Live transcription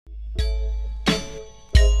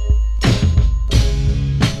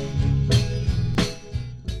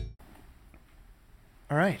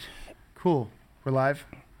right. Cool. We're live.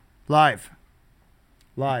 Live.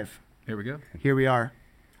 Here we go. Here we are.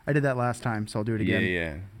 I did that last time, so I'll do it again.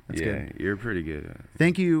 Yeah. That's good. You're pretty good.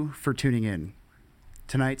 Thank you for tuning in.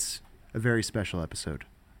 Tonight's a very special episode.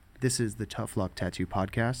 This is the Tough Luck Tattoo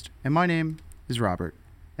Podcast, and my name is Robert,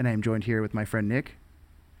 and I am joined here with my friend Nick.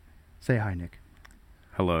 Say hi, Nick.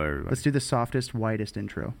 Hello, everybody. Let's do the softest, whitest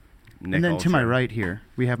intro. Nick and then also. to my right here,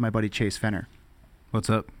 we have my buddy Chase Fenner. What's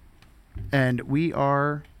up? And we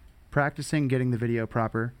are practicing getting the video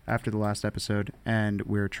proper after the last episode, and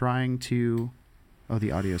we're trying to... Oh,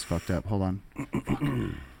 the audio's fucked up. Hold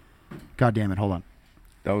on. God damn it, hold on.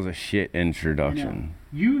 That was a shit introduction.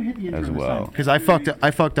 You hit the intro as well. Because I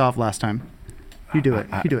fucked off last time. You do it.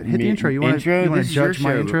 You do it. Hit the intro. You want to judge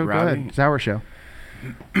my intro? Go ahead. It's our show.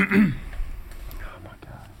 Oh my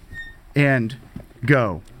god. And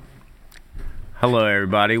go. Hello,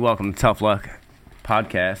 everybody. Welcome to Tough Luck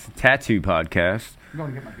Podcast, Tattoo Podcast. I'm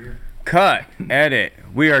going to get my beer. Cut. Edit.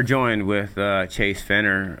 We are joined with Chase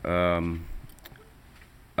Fenner,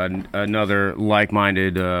 another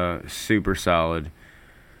like-minded, super solid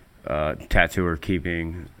tattooer,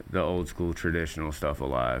 keeping the old school traditional stuff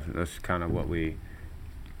alive. That's kind of what we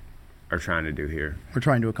are trying to do here. We're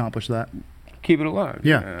trying to accomplish that. Keep it alive.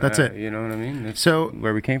 Yeah, that's it. You know what I mean? That's So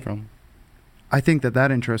where we came from. I think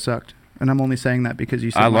that intro sucked, and I'm only saying that because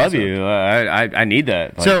you said I mine love sucked. you. I need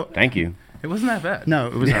that. Like, So- thank you. It wasn't that bad. No,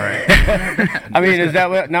 it was all right. I mean, is that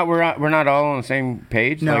what? Not we're not all on the same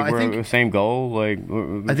page. No, like I we're think- the same goal. Like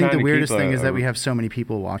I think the weirdest thing is that we have so many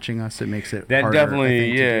people watching us. It makes it That harder, definitely, I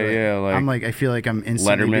think, to do it. yeah. Like I feel like I'm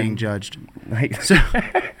instantly Letterman. being judged. Like,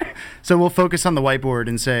 So we'll focus on the whiteboard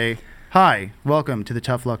and say, "Hi, welcome to the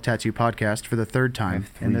Tough Luck Tattoo Podcast for the third time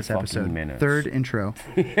have in this 3 episode, fucking minutes. third intro."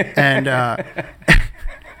 And and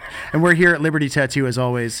we're here at Liberty Tattoo as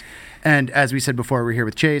always. And as we said before, we're here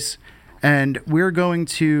with Chase, and we're going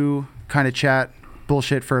to kind of chat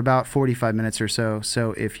bullshit for about 45 minutes or so.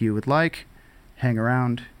 So if you would like, hang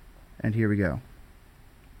around, and here we go.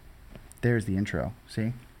 There's the intro.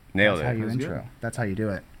 See? nailed That's how it. you That was intro. good. That's how you do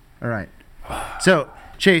it. All right. So,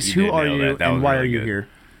 Chase, You who did are nail you that. That and was why really are you good. here?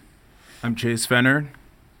 I'm Chase Fenner,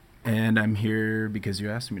 and I'm here because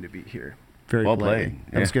you asked me to be here. Very Well politely. played.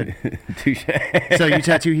 That was good. Touche. So you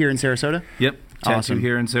tattoo here in Sarasota? Yep. Tattoo Awesome.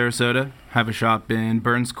 here in Sarasota. Have a shop in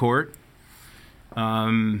Burns Court.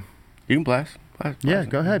 You can blast. Yeah,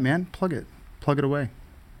 go ahead, man. Plug it. Plug it away.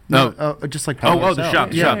 No. Just like Oh, plug the yourself. shop.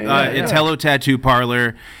 The Yeah. shop. yeah, It's yeah. Hello Tattoo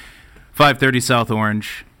Parlor, 530 South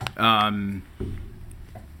Orange. Yeah,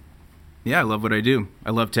 I love what I do. I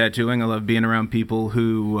love tattooing. I love being around people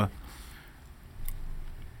who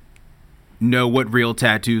know what real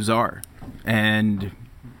tattoos are and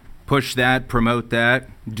push that, promote that,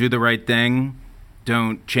 do the right thing,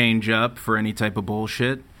 don't change up for any type of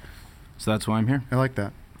bullshit. So that's why I'm here. I like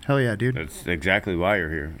that. Hell yeah, dude. That's exactly why you're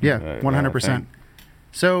here. Yeah, 100%.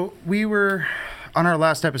 So we were, on our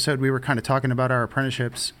last episode, we were kind of talking about our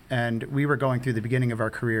apprenticeships, and we were going through the beginning of our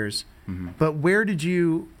careers. Mm-hmm. But where did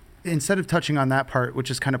you, instead of touching on that part, which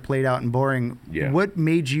is kind of played out and boring, Yeah. what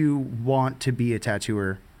made you want to be a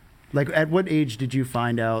tattooer? Like, at what age did you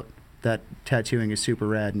find out that tattooing is super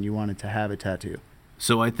rad and you wanted to have a tattoo?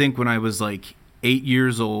 So I think when I was like 8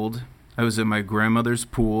 years old, I was at my grandmother's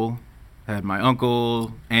pool. I had my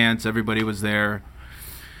uncle, aunts, everybody was there.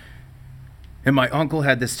 And my uncle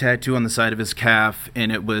had this tattoo on the side of his calf, and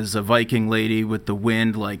it was a Viking lady with the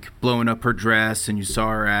wind like blowing up her dress, and you saw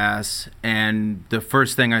her ass. And the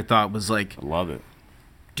first thing I thought was like, I love it.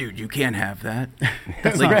 dude, you can't have that.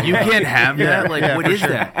 Like, you can't have that. Like, Yeah, what for is sure.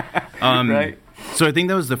 that? Right. So I think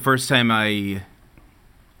that was the first time I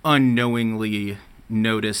unknowingly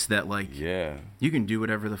noticed that, like, Yeah. you can do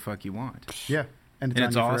whatever the fuck you want. Yeah. And And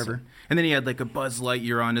it's on you awesome. forever. And then he had like a Buzz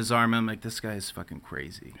Lightyear on his arm. I'm like, this guy is fucking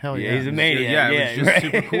crazy. Hell Yeah, yeah. he's a maniac. Yeah, it Yeah, was just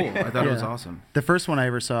right. super cool. I thought it was Yeah. awesome. The first one I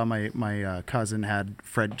ever saw, my cousin had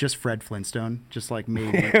Fred Flintstone, just like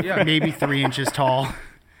maybe Yeah. maybe 3 inches tall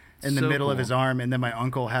in the So middle of cool. his arm, and then my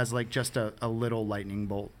uncle has like just a little lightning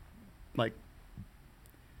bolt, like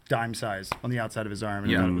dime size on the outside of his arm,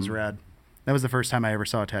 and I Yeah. thought it was rad. That was the first time I ever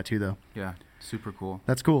saw a tattoo, though. Yeah, super cool.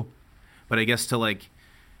 That's cool. But I guess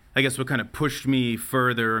what kind of pushed me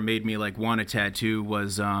further or made me like want a tattoo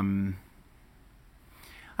was, I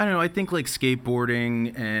don't know, I think like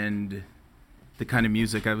skateboarding and the kind of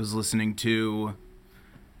music I was listening to.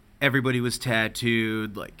 Everybody was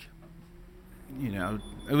tattooed, like, you know,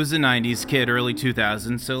 it was a 90s kid, early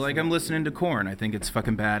 2000s, so like I'm listening to Korn. I think it's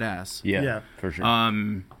fucking badass. Yeah. Yeah. For sure.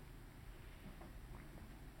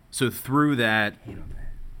 So through that,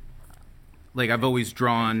 like I've always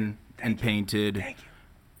drawn and painted,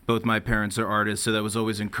 both my parents are artists, so that was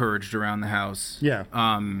always encouraged around the house. Yeah.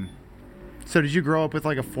 So did you grow up with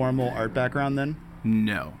like a formal art background then?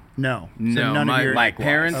 No. No. So No, none of my your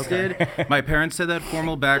parents did. My parents had that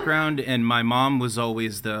formal background, and my mom was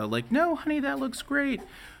always the like, no, honey, that looks great.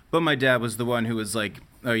 But my dad was the one who was like,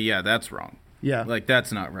 oh yeah, that's wrong. Yeah. Like,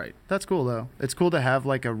 that's not right. That's cool though. It's cool to have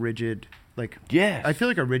like a rigid, like, Yes. I feel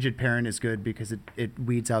like a rigid parent is good because it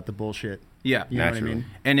weeds out the bullshit. Yeah. You know what I Naturally. mean?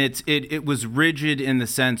 And it was rigid in the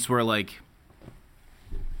sense where, like,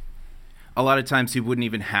 a lot of times he wouldn't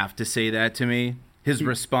even have to say that to me. His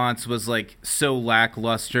response was like so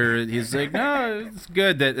lackluster. He's like, no, it's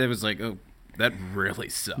good. That it was like, oh, that really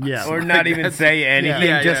sucks. Yeah. Or not even say anything,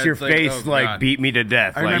 Yeah, just yeah, your it's like, face oh, like God. beat me to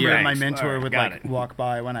death. I like, remember my thanks. mentor All right, would got like it. walk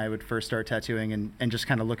by when I would first start tattooing and just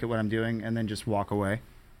kind of look at what I'm doing and then just walk away.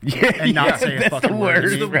 Yeah, and not say a that's fucking the word.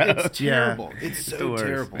 worst, It's the- bro. It's terrible. It's the so worst.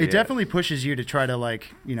 terrible. It definitely pushes you to try to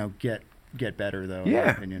like, you know, get better though, in my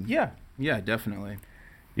Yeah. opinion. Yeah, definitely.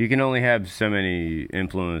 You can only have so many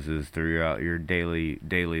influences throughout your daily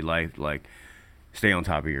life. Like, stay on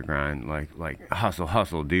top of your grind. Like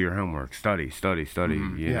hustle. Do your homework. Study.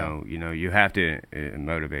 Mm-hmm. You know, you have to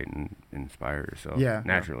motivate and inspire yourself. Yeah.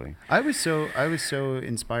 Naturally. I was so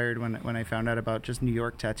inspired when I found out about just New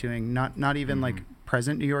York tattooing, not even like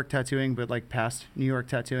present New York tattooing, but like past New York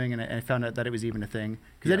tattooing, and I found out that it was even a thing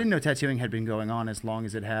because I didn't know tattooing had been going on as long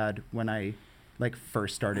as it had when I like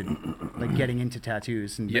first started like getting into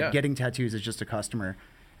tattoos and like, getting tattoos as just a customer,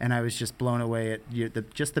 and I was just blown away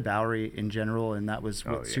at just the Bowery in general, and that was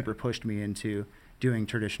what super pushed me into doing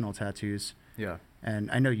traditional tattoos. Yeah. And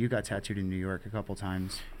I know you got tattooed in New York a couple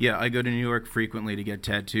times. Yeah, I go to New York frequently to get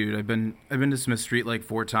tattooed. I've been to Smith Street like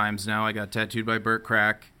 4 times now. I got tattooed by Burt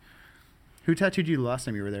Crack. Who tattooed you the last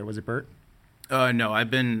time you were there? Was it Bert? No, I've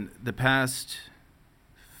been the past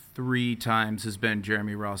 3 times has been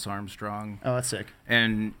Jeremy Ross Armstrong. Oh, that's sick.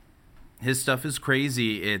 And his stuff is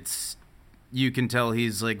crazy. You can tell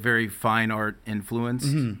he's like very fine art influenced,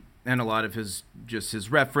 and a lot of his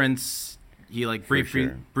reference. He like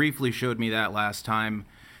briefly showed me that last time,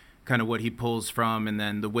 kind of what he pulls from, and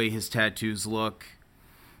then the way his tattoos look.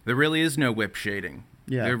 There really is no whip shading.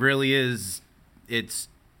 Yeah. There really is. It's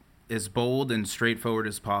as bold and straightforward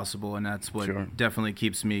as possible, and that's what definitely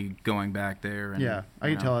keeps me going back there. And, Yeah, I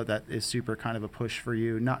can tell that is super kind of a push for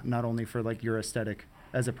you, not only for like your aesthetic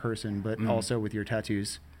as a person, but also with your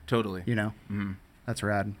tattoos. Totally. You know, that's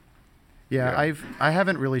rad. Yeah, I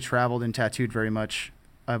haven't really traveled and tattooed very much.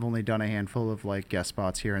 I've only done a handful of like guest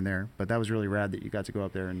spots here and there, but that was really rad that you got to go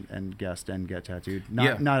up there and guest and get tattooed.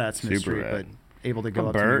 Not at Smith Street, rad. but able to go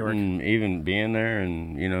up to New Bert York. and even being there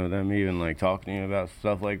and, you know, them even like talking to you about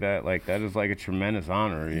stuff like that is like a tremendous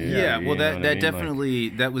honor. Yeah, well, you know that what I mean? definitely,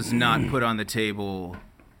 that was not put on the table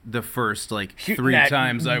the first, like, Shoot 3 that-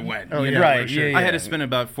 times I went. Oh, you yeah, know? right, yeah, I had yeah. to spend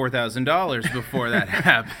about $4,000 before that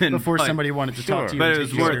happened. Before but- somebody wanted to talk to you But and it take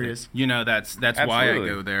was you worth serious. it. You know, that's why I Absolutely.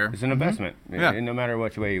 go there. It's an investment. Yeah. No matter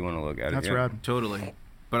which way you want to look at it. That's yeah. rad. Totally.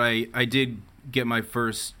 But I did get my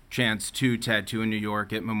first chance to tattoo in New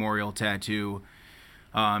York at Memorial Tattoo.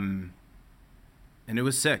 And it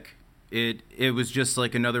was sick. It was just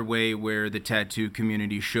like another way where the tattoo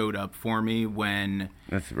community showed up for me when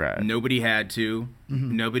That's rad. nobody had to.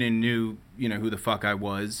 Nobody knew, you know, who the fuck I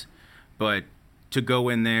was. But to go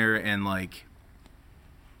in there and like,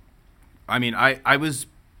 I mean, I was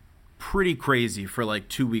pretty crazy for like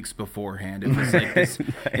 2 weeks beforehand. It was like this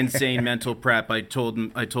insane mental prep. I told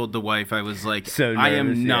the wife, I was like, So I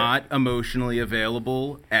nervous, am yeah. not emotionally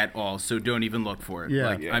available at all, so don't even look for it. Yeah.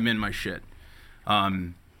 Like, Yeah. I'm in my shit.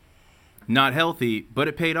 Not healthy, but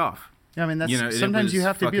it paid off. Yeah, I mean, that's You know, it sometimes you was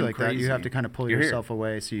have to be fucking like that. You crazy. have to kind of pull You're here. yourself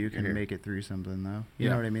away so you can You're here. make it through something, though. You Yeah.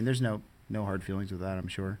 know what I mean? There's no hard feelings with that, I'm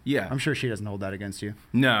sure. Yeah. I'm sure she doesn't hold that against you.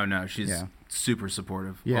 No, she's Yeah. super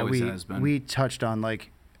supportive. Yeah, Always has been. we touched on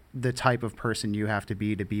like the type of person you have to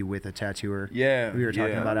be with a tattooer. Yeah. We were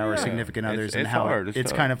talking yeah. about our Yeah. significant others It's and how hard.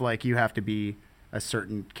 it's tough. kind of like you have to be a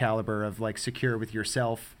certain caliber of like secure with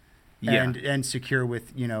yourself Yeah. and secure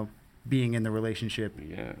with, you know, being in the relationship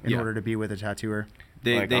Yeah. in Yeah. order to be with a tattooer.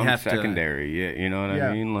 they like, they I'm have secondary, yeah, you know what Yeah.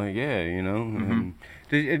 I mean? Like, yeah, you know.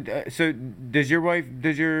 So, does your wife?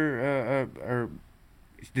 Does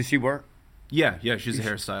she work? to. Yeah, she's a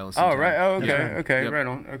hairstylist. in Oh, town. right. Oh, okay, That's right. okay, Yep. right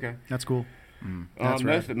on. Okay. That's cool. That's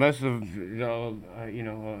Most of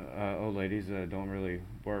old ladies don't really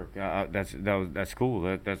work. That's cool.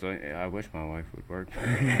 I wish my wife would work.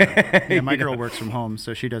 Yeah, my girl works from home,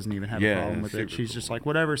 so she doesn't even have a Yeah, problem with it. super She's just cool. like,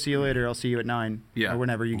 whatever, see you later. I'll see you at 9. Yeah. Or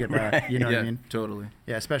whenever you get back. You know what Yeah, I mean? totally.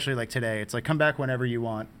 Yeah, especially like today. It's like, come back whenever you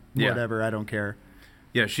want. Yeah. Whatever, I don't care.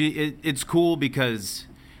 Yeah, it's cool because,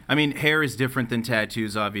 I mean, hair is different than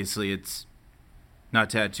tattoos. Obviously, not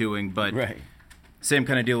tattooing, but Right. same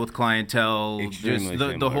kind of deal with clientele, Extremely just the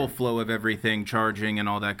similar. whole flow of everything, charging and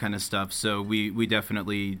all that kind of stuff. So we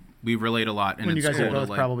definitely relate a lot, and When you it's guys cool are to, both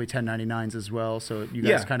like, probably 1099s as well, so you guys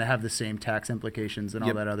Yeah. kind of have the same tax implications and all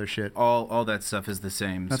Yep. that other shit. all that stuff is the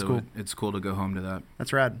same. That's so cool. it's cool to go home to that.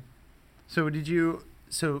 That's rad.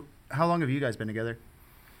 So how long have you guys been together?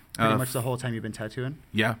 Pretty much the whole time you've been tattooing?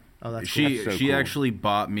 Yeah. Oh, that's cool. she That's so she cool. actually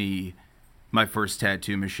bought me my first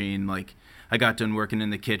tattoo machine. Like, I got done working in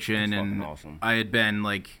the kitchen, That's and fucking awesome. I had been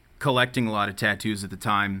like collecting a lot of tattoos at the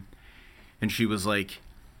time, and she was like,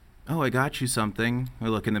 "Oh, I got you something." I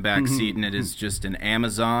look in the back seat, and it is just an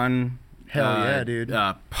Amazon. Hell yeah, dude.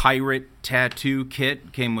 Pirate tattoo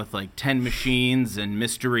kit. Came with like 10 machines and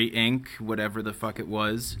mystery ink, whatever the fuck it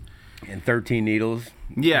was. And 13 needles.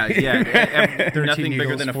 Yeah, 13 nothing bigger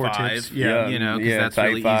needles, than a 4 5. tips. Yeah. You know, because that's type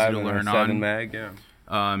really easy 5 to and a learn 7 on. mag, yeah.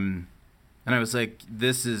 And I was like,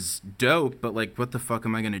 "This is dope, but like, what the fuck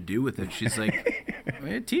am I gonna do with it?" She's like,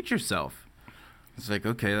 "Teach yourself." It's like,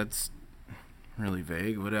 okay, that's really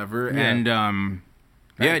vague, whatever. Yeah. And I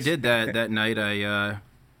Thanks. did that that night. I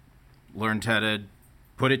learned how to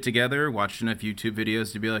put it together, watched enough YouTube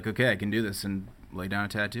videos to be like, okay, I can do this, and lay down a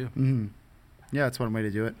tattoo. Mm-hmm. Yeah, that's one way to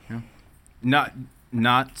do it.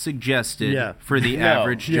 Not suggested Yeah. for the No,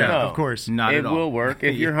 average Yeah, Joe. of course. Not It at all. will work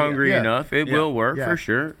if you're hungry Yeah. enough. It Yeah. will work Yeah. for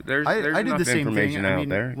sure. There's I did enough the same information thing. I out mean,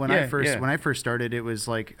 there. when Yeah, I first started, it was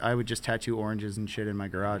like I would just tattoo oranges and shit in my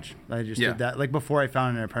garage. I just Yeah. did that. Like before I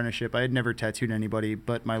found an apprenticeship, I had never tattooed anybody,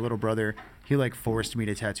 but my little brother, he like forced me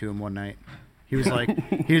to tattoo him one night. He was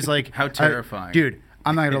like, How terrifying. dude.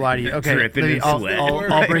 I'm not gonna lie to you. Okay, Dripping in sweat.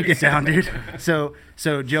 I'll break it down, dude. So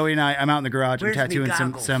Joey and I'm out in the garage. Where's I'm me tattooing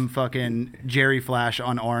goggles? some fucking Jerry Flash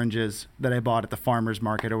on oranges that I bought at the farmer's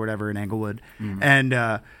market or whatever in Englewood, and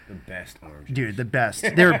The best orange. dude, the best.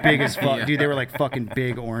 They were big as fuck, dude. They were like fucking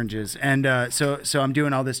big oranges, and so I'm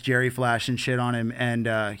doing all this Jerry Flash and shit on him, and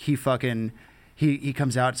he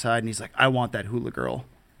comes outside and he's like, "I want that hula girl."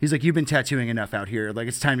 He's like, "You've been tattooing enough out here. Like,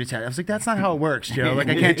 it's time to tattoo." I was like, "That's not how it works, Joe. Like,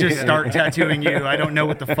 I can't just start tattooing you. I don't know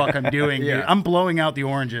what the fuck I'm doing, dude. Yeah. I'm blowing out the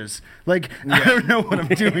oranges. Like, I don't know what I'm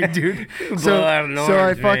doing, dude." Blow out an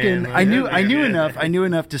orange, man. I knew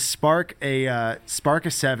enough to spark a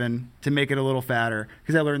 7 to make it a little fatter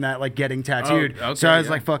because I learned that like getting tattooed. Oh, okay, so I was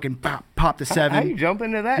yeah. like, fucking pop the 7. How you jump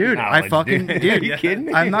into that? Dude, I knowledge, fucking dude. dude. Are you kidding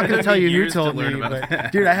me? I'm not gonna tell you who Years to told learn me, about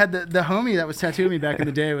but dude, I had the homie that was tattooing me back in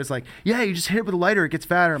the day was like, "Yeah, you just hit it with a lighter, it gets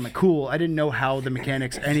fatter." I'm like, "Cool." I didn't know how the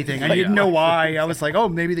mechanics, anything. I didn't know why. I was like, "Oh,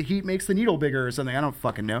 maybe the heat makes the needle bigger or something." I don't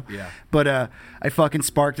fucking know. Yeah. But I fucking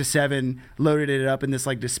sparked a 7, loaded it up in this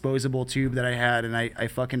like disposable tube that I had, and I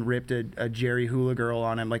fucking ripped a Jerry Hula Girl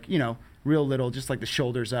on him, like, you know, real little, just like the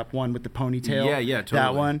shoulders up one with the ponytail. Yeah, That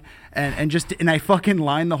totally. one. And I fucking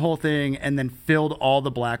lined the whole thing and then filled all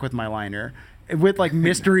the black with my liner. With like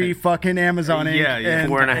mystery fucking Amazon ink. Yeah, yeah.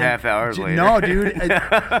 4.5 hours later. No, dude.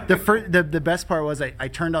 The best part was I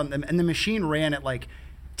turned on them and the machine ran at like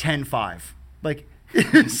 10.5. Like,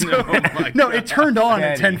 so, my no, it turned on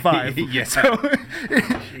at Daddy. 10.5. Yeah. So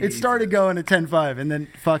it started going at 10.5 and then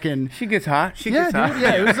fucking. She gets hot. She Yeah, gets hot. dude.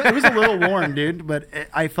 Yeah, it was a little warm, dude. But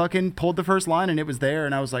I fucking pulled the first line and it was there,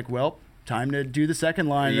 and I was like, well, time to do the second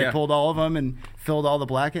line. And I Yeah. pulled all of them and filled all the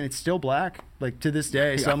black, and it's still black, like to this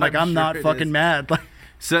day. So Yeah, I'm like, I'm I'm sure not it fucking is. mad. Like,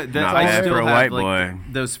 So that Not I bad still for a have white like boy.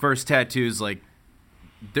 those first tattoos, like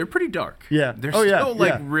they're pretty dark. yeah. They're oh, yeah. still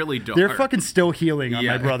like yeah. really dark. They're fucking still healing on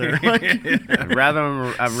Yeah. my brother. Like, I'd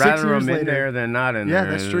rather 6 them years in later. there than not in Yeah,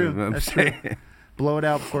 there. that's true. I'm That's true. saying. blow it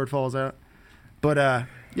out before it falls out. But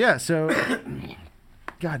yeah. So,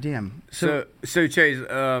 goddamn. So Chase,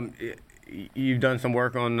 you've done some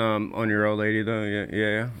work on your old lady though.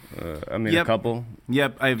 Yeah. I mean, Yep. a couple.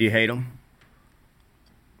 Yep. Do you hate them?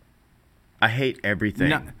 I hate everything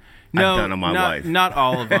No, I've done in my life. Not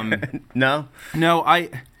all of them. No, No,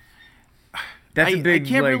 that's I a big.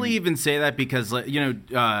 can't like, really even say that because, like, you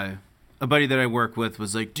know, a buddy that I work with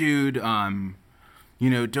was like, dude, you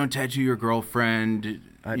know, don't tattoo your girlfriend.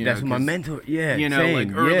 You that's know, my 'cause, mentor. Yeah, You know, same,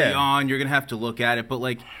 like early yeah. on, you're gonna have to look at it, but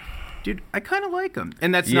like, dude, I kind of like them,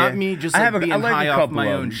 and that's Yeah. not me just I like have a- being I like a high off couple my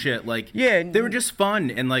of own them. shit. Like, Yeah, they were just fun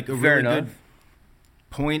and like a fair really enough. good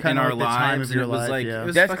point Kinda in our like the time lives. of your and it was life, like, yeah. it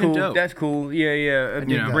was That's fucking cool. dope. That's cool. Yeah.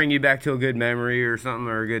 You know. Bring you back to a good memory or something,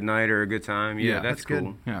 or a good night, or a good time. Yeah, Yeah, that's that's good.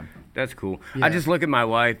 cool. Yeah. That's cool. Yeah. I just look at my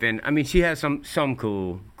wife, and I mean, she has some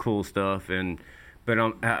cool stuff, but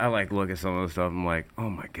I like look at some of the stuff. I'm like, oh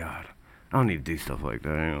my god, I don't need to do stuff like that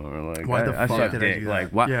anymore. Like, Why the I fuck suck did I dick. do that? Like,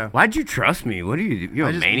 why? Yeah. Why'd you trust me? What do you do? You're I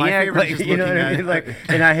a just- my maniac. favorite is Like, just you know looking what I at mean? it. Like,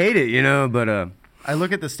 and I hate it, you know. But I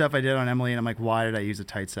look at the stuff I did on Emily, and I'm like, why did I use a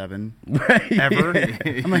tight 7 Right. ever?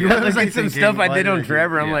 I'm like, what was I Like some thinking? stuff I Why did did on I do-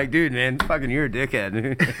 Trevor. I'm Yeah. like, dude, man, fucking you're a dickhead.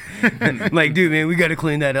 Dude. I'm like, dude, man, we got to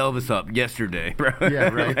clean that Elvis up yesterday, bro. Yeah,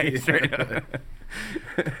 right. Like, straight up.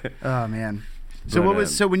 Oh man. So But, what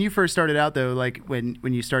was so when you first started out though, like when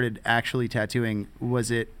you started actually tattooing,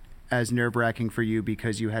 was it as nerve-wracking for you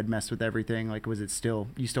because you had messed with everything? Like was it still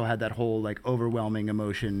you still had that whole like overwhelming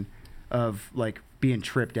emotion of like being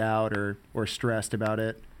tripped out or stressed about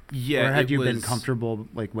it? Yeah. Or had it you been was- comfortable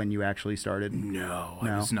like when you actually started? No, I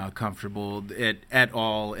No? was not comfortable at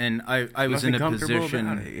all, and I was in Nothing a comfortable about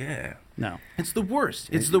position. it, yeah. No. It's the worst.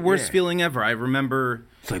 It's the worst Yeah. feeling ever. I remember.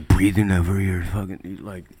 It's like breathing over your fucking,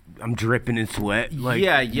 like, I'm dripping in sweat. Like,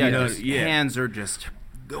 yeah, you know, just hands are just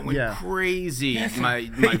going Yeah. crazy. My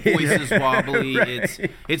voice is wobbly.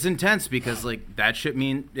 It's intense because like that shit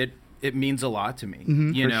it means a lot to me.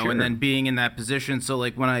 You For know, sure. and then being in that position. So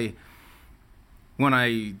like when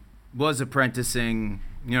I was apprenticing,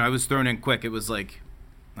 you know, I was thrown in quick. It was like,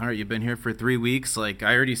 all right, you've been here for 3 weeks. Like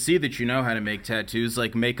I already see that you know how to make tattoos.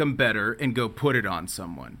 Like make them better and go put it on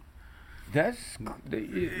someone. That's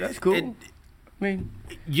cool. It- I mean,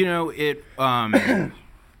 You know, it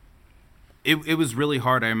was really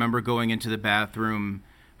hard. I remember going into the bathroom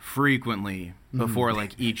frequently before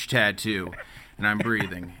like each tattoo, and I'm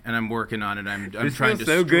breathing and I'm working on it. I'm it trying feels to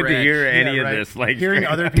so good to stretch. hear any Yeah, of right. this. Like Hearing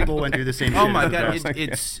other people went through the same shit. Oh my is the god,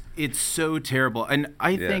 best. it's so terrible, and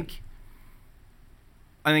I think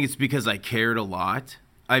it's because I cared a lot.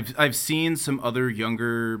 I've seen some other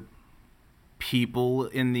younger people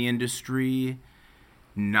in the industry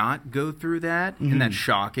not go through that, and that's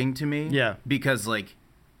shocking to me. Yeah. Because like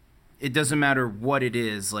it doesn't matter what it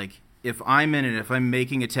is, like if I'm in it, if I'm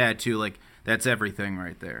making a tattoo, like that's everything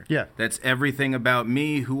right there. Yeah. That's everything about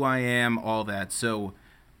me, who I am, all that. So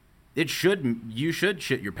you should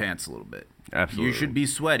shit your pants a little bit. Absolutely. You should be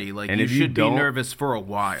sweaty. Like And you if you should be don't, nervous for a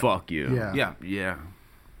while. fuck you. Yeah. Yeah. Yeah.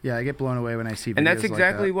 Yeah, I get blown away when I see videos And that's like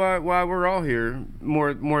exactly that. why we're all here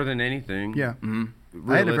more than anything. Yeah. Mm-hmm.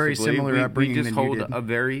 I had a very Realistically, similar upbringing We just than you hold did. a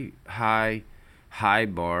very high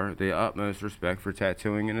bar, the utmost respect for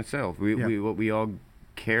tattooing in itself. We all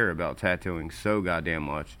care about tattooing so goddamn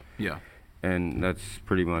much. Yeah. And that's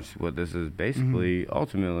pretty much what this is basically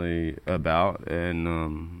ultimately about.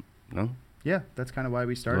 And no, Yeah, that's kind of why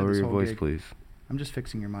we started lower this your whole voice, gig. please. I'm just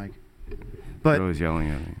fixing your mic. You're But always yelling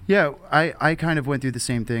at me. yeah, I kind of went through the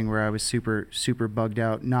same thing where I was super, super bugged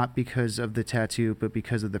out, not because of the tattoo, but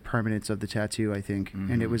because of the permanence of the tattoo, I think.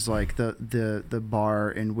 And it was like the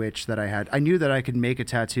bar in which that I had. I knew that I could make a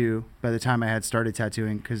tattoo by the time I had started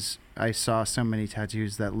tattooing because I saw so many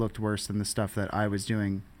tattoos that looked worse than the stuff that I was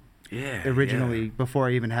doing originally before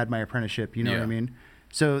I even had my apprenticeship. You know what I Yeah. mean?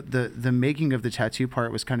 So the making of the tattoo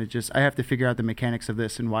part was kind of just, I have to figure out the mechanics of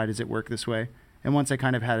this and why does it work this way. And once I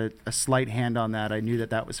kind of had a slight hand on that, I knew that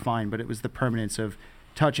that was fine. But it was the permanence of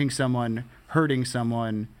touching someone, hurting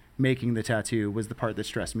someone, making the tattoo was the part that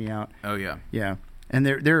stressed me out. Oh yeah. Yeah. And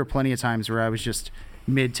there were plenty of times where I was just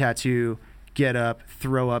mid-tattoo, get up,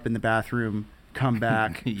 throw up in the bathroom, come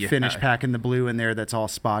back, Yeah. finish packing the blue in there that's all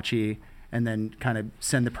spotchy, and then kind of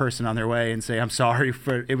send the person on their way and say, I'm sorry,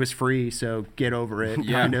 for it was free, so get over it.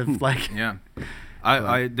 Yeah. Kind of like, Yeah.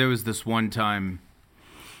 I there was this one time.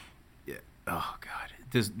 Oh God,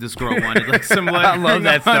 this girl wanted like some I lettering love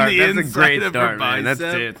that on start. the That's a inside great of her start, man. That's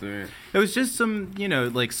bicep. it, man. It was just some,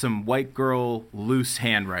 like some white girl loose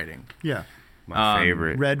handwriting. yeah, My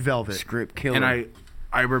favorite. red velvet. Script killer. And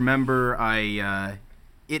I remember I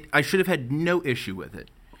should have had no issue with it.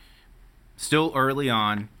 Still early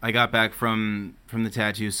on, I got back from the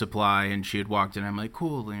tattoo supply, and she had walked in. I'm like,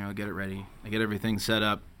 cool, get it ready. I get everything set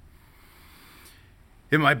up.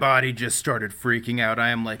 And my body just started freaking out. I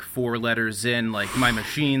am like 4 letters in, like my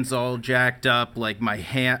machine's all jacked up, like my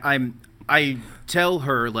hand. I tell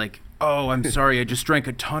her like, oh, I'm sorry, I just drank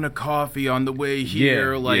a ton of coffee on the way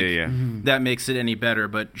here. That makes it any better.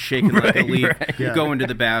 But shaking like a leaf, Yeah. go into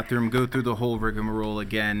the bathroom, go through the whole rigmarole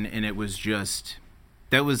again, and it was just.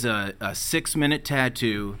 That was a 6-minute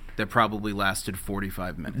tattoo that probably lasted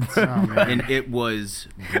 45 minutes. Oh, man. And it was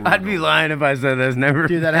brutal. I'd be lying if I said that's never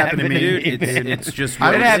Dude, that happened to me. Dude, it's just I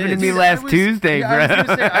what It was- happened to me is. last Tuesday, yeah, I was bro.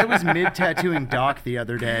 gonna say, I was mid-tattooing Doc the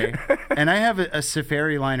other day, and I have a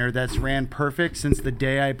Safari liner that's ran perfect since the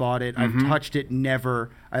day I bought it. I've touched it never.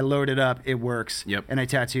 I load it up, it works, Yep. and I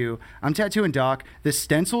tattoo. I'm tattooing Doc. The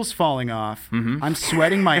stencil's falling off. I'm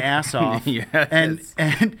sweating my ass off, Yes.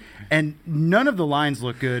 and none of the lines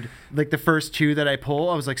look good. Like the first 2 that I pull,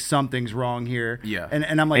 I was like, something's wrong here. Yeah.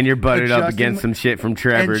 And I'm like, And you're butted up adjusting- against some shit from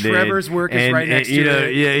Trevor, and dude. Trevor's work is And- right next you to know,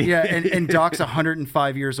 it. Yeah, and Doc's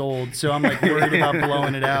 105 years old, so I'm like worried about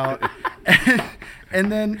blowing it out.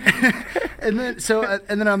 And then, and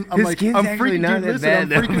then I'm His like, skin's I'm actually freaking, not dude, that listen, bad, I'm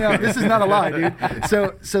though. freaking out. This is not a lie,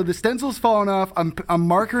 dude. So the stencil's falling off. I'm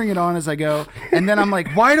markering it on as I go. And then I'm like,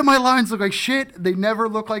 why do my lines look like shit? They never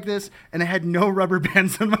look like this. And I had no rubber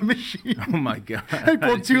bands on my machine. Oh my god! I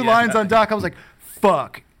pulled 2 lines on Doc. I was like,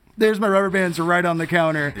 fuck. There's my rubber bands right on the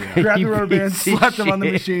counter. Grabbed the rubber bands, Piece of slapped them on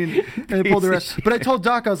the shit. machine, and I pulled the Piece rest. of But I told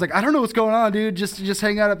Doc, I was like, I don't know what's going on, dude. Just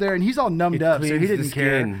hang out up there. And he's all numbed It up, so he cleans the didn't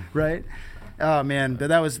care, skin. right? Oh man, but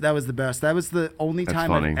that was the best. That was the only That's time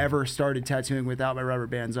funny. I've ever started tattooing without my rubber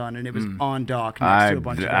bands on, and it was on Doc next to a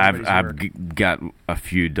bunch of everybody's work. Got a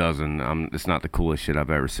few dozen. It's not the coolest shit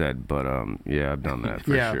I've ever said, but yeah, I've done that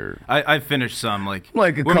for Yeah. sure. I finished some like a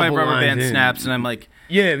when my couple rubber lines band in. snaps, and I'm like,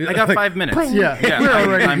 Yeah, I got like, 5 minutes. Yeah, Yeah, we're I'm-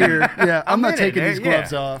 already I'm- here. Yeah, I'm I'm not in it, taking dude. these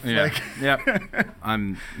gloves Yeah. off. Yeah, Like, yep.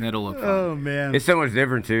 It'll look fun. oh man, It's so much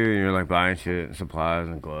different too. You're like buying shit, supplies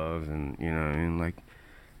and gloves, and and like,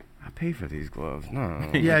 I pay for these gloves.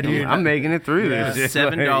 No, Yeah, dude. I'm making it through Yeah. this.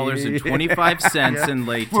 $7.25 in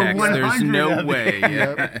latex. For There's 100 no of it. way.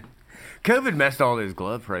 Yep. COVID messed all those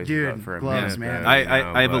glove prices Dude, up for a gloves, minute, man.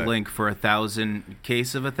 though, I have a but- link for 1,000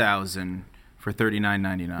 case of 1,000 for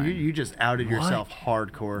 $39.99. You just outed yourself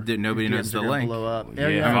hardcore. Dude, nobody Your knows the DMs are gonna link. blow up. Yeah,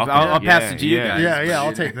 yeah. I'll pass yeah, it to you yeah. guys. Yeah,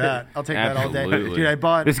 I'll take that. I'll take that all day. Absolutely. Dude, I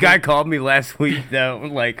bought This guy called me last week though,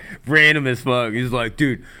 like random as fuck. He's like,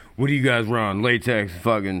 dude, what do you guys run? Latex,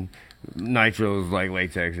 fucking Nitro's like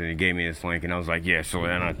latex, and he gave me this link, and I was like, yeah. So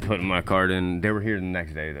then I put my card in. They were here the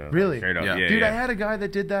next day though. Really? Straight up. Yeah. Yeah. Dude, yeah. I had a guy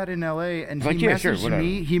that did that in LA, and Like, he yeah, sure, messaged whatever.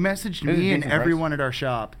 me. He messaged It was a me and decent price. everyone at our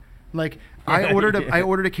shop. Like, I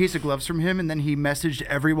ordered a case of gloves from him, and then he messaged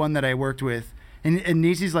everyone that I worked with. And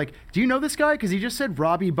Niecy's like, do you know this guy? Because he just said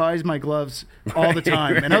Robbie buys my gloves all the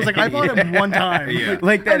time. And I was like, I bought him one time. Yeah.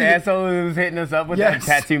 Like that I mean, asshole who was hitting us up with Yes.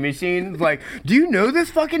 that tattoo machine. Like, do you know this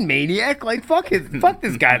fucking maniac? Like, fuck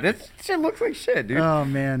this guy. This shit looks like shit, dude. Oh,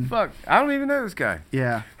 man. Fuck, I don't even know this guy.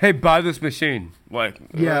 Yeah. Hey, buy this machine. Like,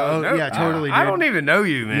 Yeah, oh, no, yeah, totally, I dude. don't even know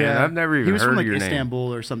you, man. Yeah. I've never even He was heard from like your name.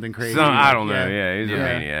 Istanbul or something crazy. So, I don't know. Yeah, he's a Yeah.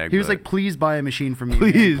 maniac. He was but- like, please buy a machine from me.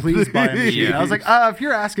 man. Please, buy a machine. please. I was like, if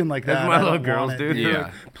you're asking like that, that's my I little don't girls, want it. dude. They're Yeah.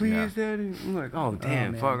 like, please, daddy. I'm like, oh,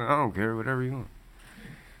 damn, man. fuck, I don't care, whatever you want.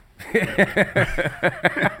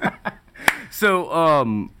 So,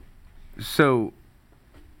 I'm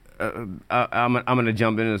gonna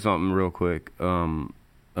jump into something real quick. When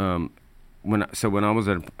I was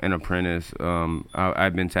an apprentice,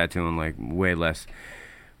 I've been tattooing like way less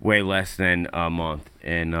than a month,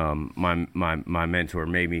 and my mentor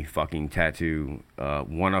made me fucking tattoo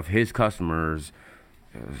one of his customers.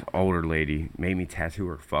 It was an older lady, made me tattoo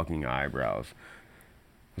her fucking eyebrows.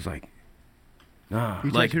 I was like, nah. You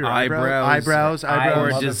Like tattooed her eyebrows? eyebrows. Or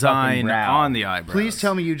motherfucking design brow. on the eyebrows. Please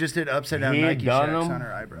tell me you just did upside down He Nike had checks done on her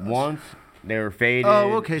them eyebrows. once. They were faded.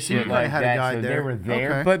 Oh, okay, so you shit probably like had a that, guide so there. They were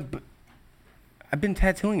there, Okay. but I've been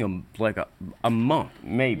tattooing them like a month,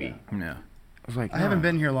 maybe. Yeah. I was like, I haven't nah.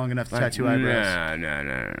 been here long enough to Like, tattoo eyebrows.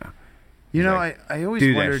 No. You know, Like, I always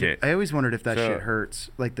do that wondered. shit. I always wondered if that So- shit hurts,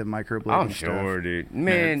 like the microblading I'm stuff. sure, dude.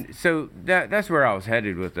 Man, so that's where I was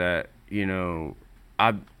headed with that. You know,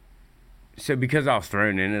 so because I was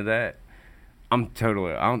thrown into that, I'm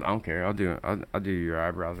totally. I don't care. I'll do your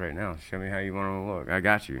eyebrows right now. Show me how you want them to look. I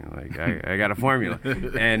got you. Like I got a formula.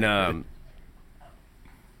 And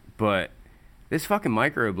but this fucking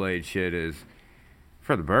microblade shit is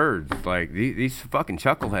for the birds. Like these fucking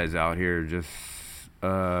chuckleheads out here just.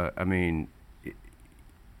 I mean,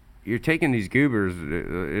 you're taking these goobers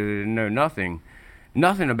know nothing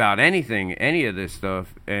about anything, any of this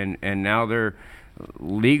stuff, and now they're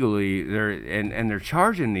legally they're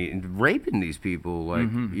charging raping these people like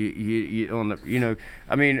you on the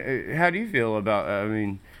I mean, how do you feel about I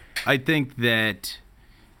mean, I think that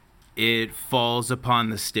it falls upon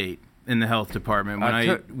the state in the health department.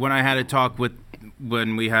 When I had a talk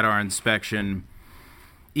when we had our inspection,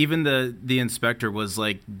 even the inspector was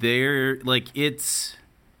like, it's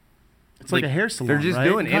like a hair salon. they're just right?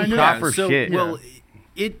 doing Kinda. improper shit. Well,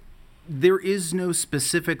 there is no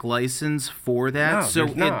specific license for that. No, So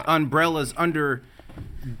there's not. umbrellas under,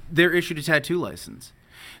 they're issued a tattoo license.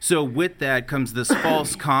 So with that comes this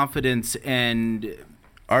false confidence and.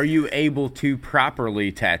 Are you able to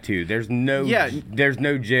properly tattoo? There's no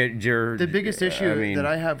The biggest issue that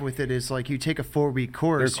I have with it is like you take a 4-week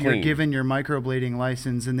course, They're you're clean. given your microblading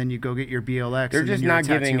license, and then you go get your BLX. They're and then just you're a not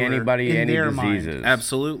giving tattooer anybody in any their mind. diseases.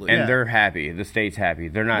 Absolutely. And Yeah. they're happy. The state's happy.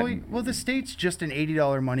 They're not. Well, the state's just an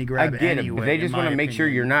 $80 money I grab get anyway. it, but they just want to make sure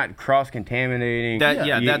you're not cross-contaminating. That-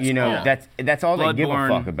 yeah, that's all. That's all they give a Bloodborne,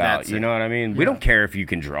 fuck about. that's You it. know what I mean? We don't care if you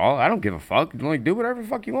can draw. I don't give a fuck. Like, do whatever the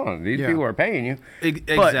fuck you want. These Yeah. people are paying you.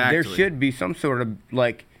 Exactly. But there should be some sort of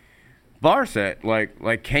like bar set,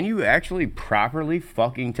 like, can you actually properly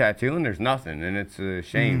fucking tattoo? And there's nothing, and it's a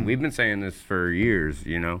shame. We've been saying this for years,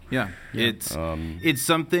 you know. Yeah. It's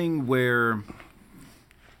something where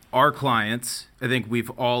our clients, I think we've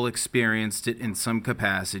all experienced it in some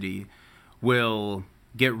capacity, will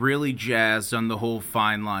get really jazzed on the whole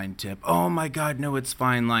fine line tip. Oh my God, no, it's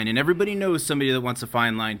fine line. And everybody knows somebody that wants a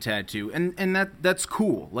fine line tattoo. And that's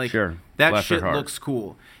cool. Like, Sure. that Bless their shit heart. looks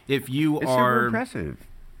cool. If you It's are... super impressive.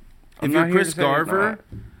 If I'm you're not here to Chris say it's Garver, not.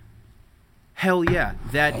 hell yeah,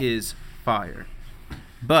 that is fire.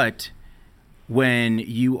 But when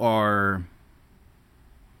you are...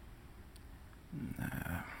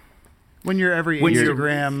 When you're every When you're-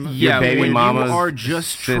 Instagram, Yeah, baby when mama's you are just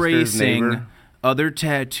sister's tracing neighbor. other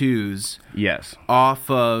tattoos Yes. off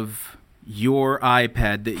of your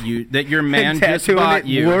iPad that your man just Tattooing bought it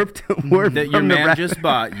you, warped that your from the man rest- just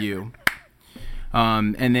bought you,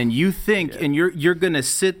 and then you think, and you're gonna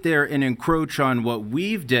sit there and encroach on what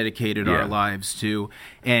we've dedicated Yeah. our lives to,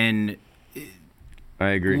 and I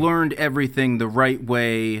agree. learned everything the right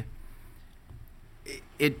way.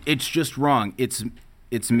 It's just wrong.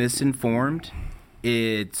 It's misinformed.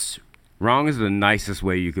 It's Wrong is the nicest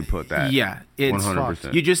way you could put that. Yeah, it's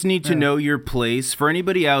 100%. You just need to know your place. For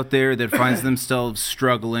anybody out there that finds themselves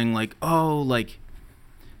struggling, like,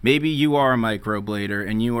 maybe you are a microblader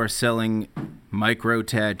and you are selling micro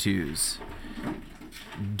tattoos.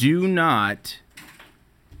 Do not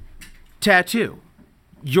tattoo.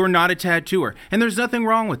 You're not a tattooer. And there's nothing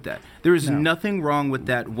wrong with that. There is nothing wrong with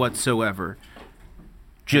that whatsoever.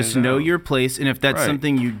 Just know your place, and if that's Right.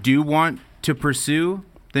 something you do want to pursue,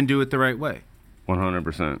 then do it the right way.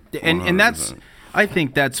 100%. And that's, I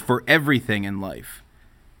think that's for everything in life.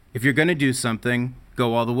 If you're going to do something,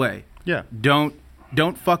 go all the way. yeah.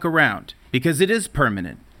 Don't fuck around, because it is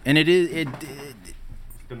permanent. And it is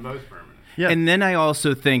the most permanent. Yeah. And then I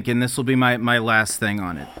also think, and this will be my last thing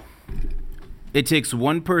on it, it takes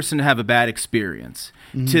one person to have a bad experience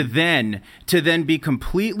to then be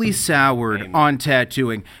completely soured on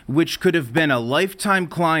tattooing, which could have been a lifetime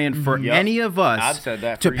client for Yep. any of us. I've said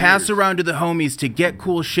that to for pass years. around to the homies, to get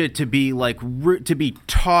cool shit, to be like to be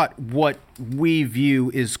taught what we view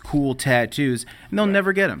is cool tattoos, and they'll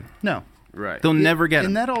never get them. No. Right. They'll never get them.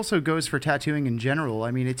 And that also goes for tattooing in general.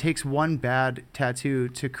 I mean, it takes one bad tattoo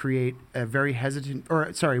to create a very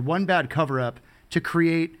one bad cover up to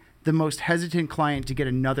create the most hesitant client to get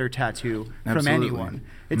another tattoo from Absolutely. anyone.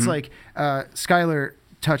 It's like Skylar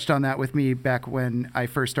touched on that with me back when I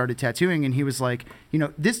first started tattooing, and he was like,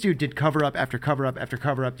 this dude did cover up after cover up after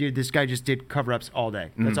cover up. Dude, this guy just did cover ups all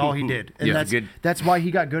day. That's all he did. And Yeah. that's why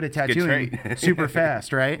he got good at tattooing trait. super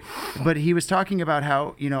fast, right? But he was talking about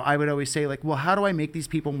how, I would always say, like, well, how do I make these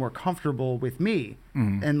people more comfortable with me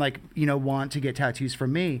and, like, want to get tattoos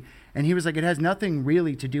from me? And he was like, it has nothing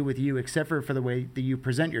really to do with you except for the way that you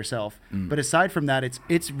present yourself. But aside from that,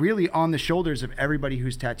 it's really on the shoulders of everybody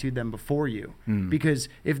who's tattooed them before you. Because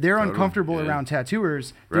if they're uncomfortable around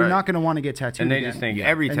tattooers, they're Right. not going to want to get tattooed And they again. just think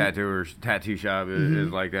every tattooer's tattoo shop is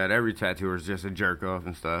like that. Every tattooer is just a jerk off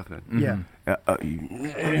and stuff. And, Yeah.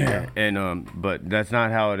 but that's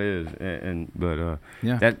not how it is.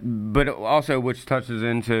 Yeah. But also, which touches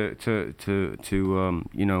into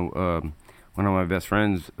one of my best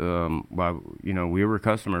friends. We were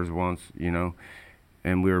customers once,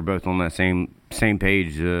 and we were both on that same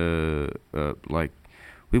page. Like,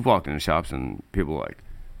 we've walked into shops and people like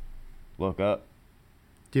look up.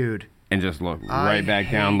 Dude. And just look I right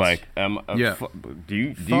back down, hate- like, Yeah. do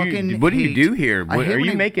you Fucking what do you hate. do here? I What, hate are when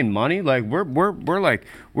you I- making money? Like,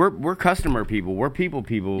 we're customer people, we're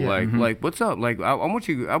people. Yeah. Like, what's up? Like,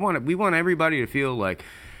 we want everybody to feel like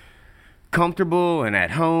comfortable and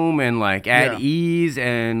at home and like at Yeah. ease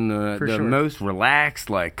and For the sure. most relaxed,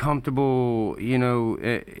 like comfortable,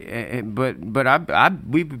 but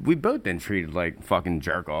we both been treated like fucking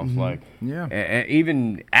jerk offs, like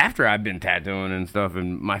even after I've been tattooing and stuff,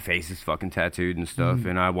 and my face is fucking tattooed and stuff,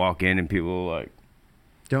 and I walk in and people are like,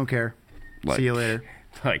 Don't care. Like- See you later.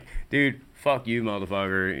 like, dude, fuck you,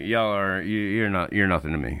 motherfucker. Y'all are you're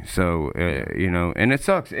nothing to me. So and it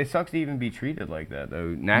sucks. It sucks to even be treated like that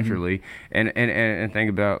though, naturally. And think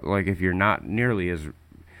about, like, if you're not nearly as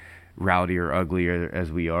rowdy or ugly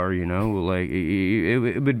as we are, like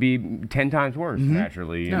it would be 10 times worse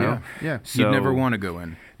naturally. You know. Yeah. So, You'd never want to go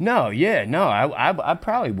in. No, I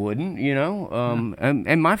probably wouldn't,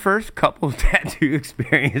 and my first couple of tattoo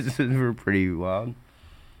experiences were pretty wild.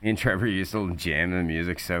 Me and Trevor used to jam the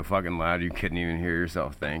music so fucking loud you couldn't even hear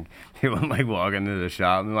yourself think. He would like walk into the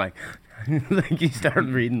shop and like you start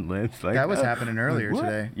reading lips. Like, That was oh, happening earlier what?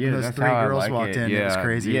 today. Yeah, Those that's 3 how I girls like walked it. in. Yeah, It was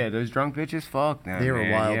crazy. Yeah, those drunk bitches, fuck them. They were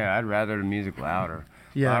man. wild. Yeah, I'd rather the music louder.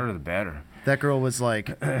 Yeah. Louder the better. That girl was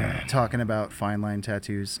like talking about fine line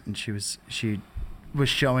tattoos, and she was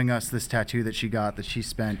showing us this tattoo that she got that she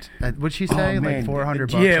spent. What'd she say? Like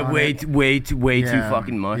 $400. Yeah, on way it? too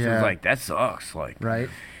fucking much. I was like, that sucks. Like, right.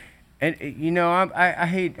 And I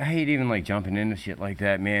hate even like jumping into shit like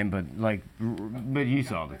that, man. But you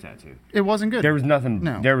saw the tattoo. It wasn't good. There was nothing.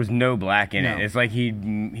 No. There was no black in No. it. It's like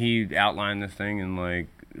he outlined this thing in like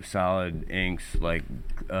solid inks, like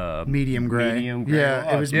medium gray. Medium gray.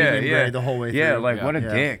 Yeah, it was medium gray the whole way through. Yeah, like what a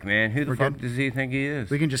dick, man. Who the fuck does he think he is?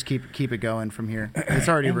 We can just keep it going from here. It's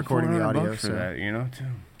already recording the audio. For so that, too.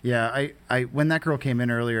 Yeah, I when that girl came in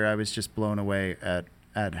earlier, I was just blown away at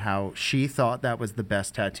how she thought that was the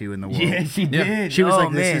best tattoo in the world. Yeah, she did. She was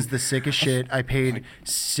like, "This man. is the sickest shit. I paid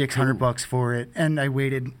 $600 for it, and I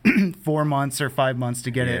waited 4 months or 5 months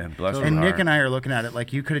to get it." Bless her And Nick heart. and I are looking at it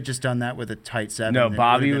like you could have just done that with a tight 7. No, and it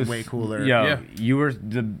Bobby would have was been way cooler. You were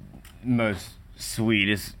the most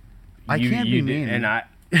sweetest. I can't be did- mean. and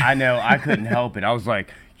I know I couldn't help it. I was like,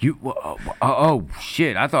 oh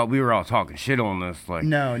shit! I thought we were all talking shit on this. Like,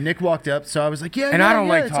 No, Nick walked up, so I was like, "Yeah, And yeah, I don't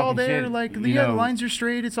yeah, like it's all talking there. shit, Like, you yeah, the know. lines are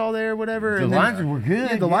straight. It's all there. Whatever." the And then- lines were good.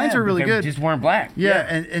 Yeah, the lines are really but they good. Just weren't black. Yeah,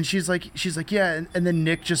 and she's like, yeah, and then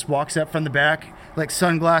Nick just walks up from the back, like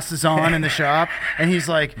sunglasses on in the shop, and he's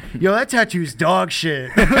like, "Yo, that tattoo's dog shit."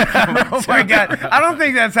 Oh my god! I don't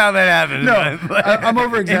think that's how that happened. No, but I'm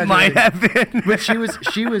over exaggerating. It might have been. But she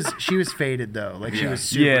was faded though, like she was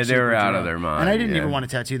super. Yeah, they were super out of drunk. their mind, and I didn't yeah. even want to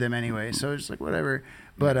tattoo them anyway, so it's like whatever.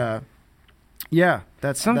 But yeah,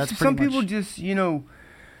 that's Some pretty people much, just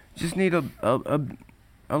just need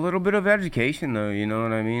a little bit of education though. You know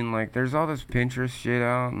what I mean? Like there's all this Pinterest shit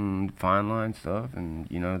out and fine line stuff, and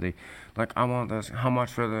they like I want this. How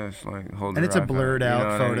much for this? Like hold. and it's a blurred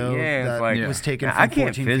out photo Yeah, that it's like was taken from I can't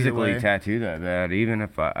 14 feet physically away. tattoo that bad. Even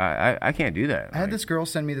if I can't do that. I had this girl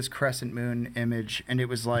send me this crescent moon image, and it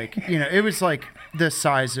was like, it was like the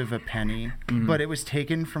size of a penny, but it was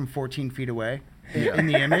taken from 14 feet away in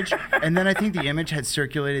the image. And then I think the image had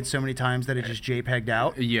circulated so many times that it just JPEG'd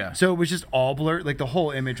out. Yeah. So it was just all blurred. Like the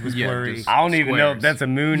whole image was Yeah, blurry. just- I don't even know if Squares. that's a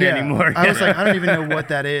moon Yeah. anymore. I was like, I don't even know what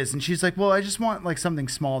that is. And she's like, well, I just want like something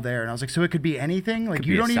small there. And I was like, so it could be anything? Like Could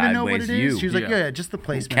you be a don't even know what it sideways is? U. She was like, Yeah. yeah, just the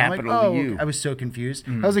placement. I'm like, Capital oh, U. I was so confused.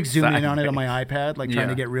 I was like zooming in on it on my Sideways. iPad, like trying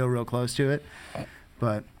to Yeah. get real close to it.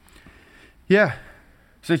 But yeah.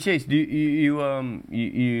 So Chase, do you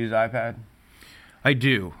use iPad? I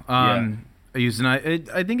do. Yeah. I use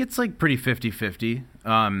I think it's like pretty 50-50.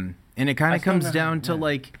 And it kind I of still comes know- down to yeah.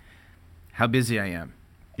 like how busy I am.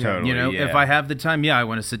 Totally. You know, yeah. if I have the time, I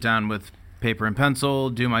want to sit down with paper and pencil,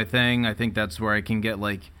 do my thing. I think that's where I can get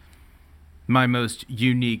like my most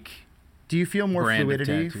unique. Do you feel more brand of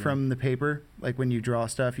fluidity tattoo. from the paper? Like when you draw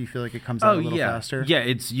stuff, you feel like it comes out a little yeah, faster? yeah.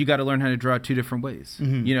 It's you got to learn how to draw two different ways.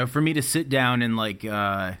 Mhm. You know, for me to sit down and like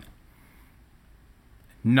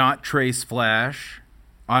not trace flash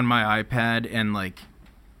on my iPad and like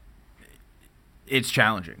it's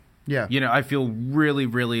challenging. Yeah. You know, I feel really,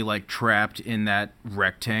 really like trapped in that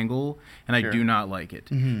rectangle, and Sure. I do not like it.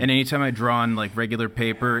 Mhm. And anytime I draw on like regular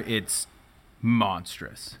paper, it's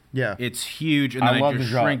monstrous. Yeah. It's huge, and then I, love just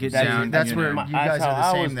to draw. shrink it That's- down. that's you where know. you guys that's are the how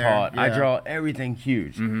I same was there. taught. I Yeah. draw everything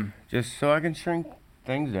huge, Mhm. just so I can shrink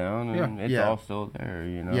things down, and it's Yeah. all still there.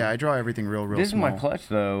 You know. Yeah, I draw everything real This small. is my clutch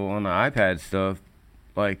though on the iPad stuff.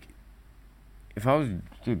 Like, if I was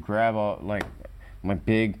to grab all like my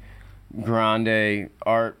big grande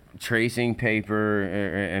art tracing paper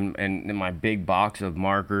and my big box of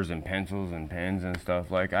markers and pencils and pens and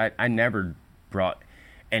stuff, like I never brought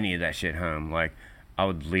any of that shit home. Like, I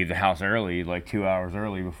would leave the house early, like 2 hours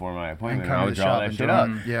early before my appointment, and come I to would the draw shop that and shit draw. up.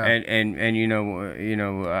 Yeah. And you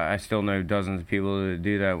know, I still know dozens of people that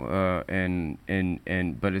do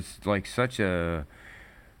that, but it's like such a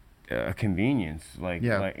convenience, like,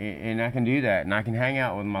 Yeah. and I can do that, and I can hang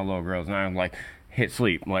out with my little girls, and I'm like, hit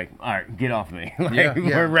sleep, like, all right, get off me, like, Yeah.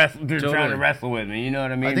 they're trying to Totally. wrestle with me, you know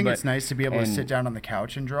what I mean? I think But- it's nice to be able to and- sit down on the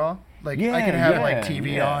couch and draw. Like I Yeah, can have yeah, like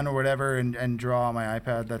TV yeah. on or whatever and draw on my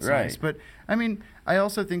iPad. That's Right. nice. But I mean, I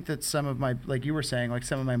also think that some of my, like you were saying, like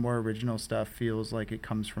some of my more original stuff feels like it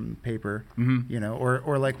comes from paper. Mhm. You know,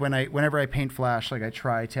 or like whenever I paint Flash, like I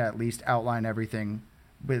try to at least outline everything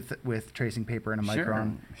with tracing paper and a Sure,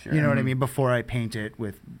 micron. sure. You know what I mean? Before I paint it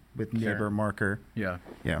with nib Sure. or marker. Yeah.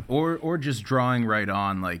 Yeah. Or just drawing right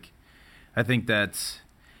on. Like, I think that's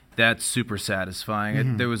super satisfying.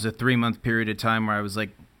 Mhm. There was a 3-month period of time where I was like,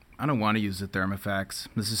 I don't want to use the Thermofax.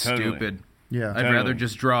 This is Totally. stupid. Yeah. I'd Totally. rather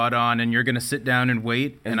just draw it on, and you're going to sit down and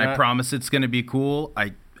wait, and I that- promise it's going to be cool.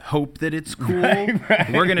 I hope that it's cool. Right,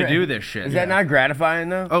 We're going to right. do this shit. Is that not gratifying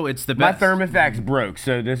though? Oh, it's the My best. Thermofax broke,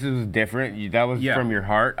 so this is different. That was Yeah. from your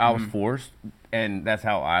heart. I was forced. and that's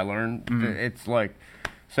how I learned. It's like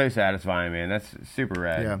so satisfying, man. That's super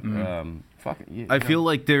rad. Yeah. I feel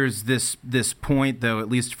like there's this point, though, at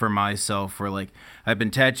least for myself, where like I've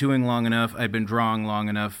been tattooing long enough, I've been drawing long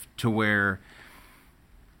enough to where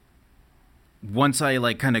once I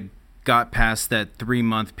like kind of got past that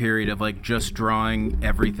 3-month period of like just drawing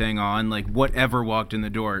everything on, like whatever walked in the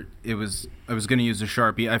door, I was going to use a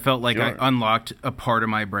Sharpie. I felt like I unlocked a part of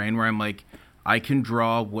my brain where I'm like, I can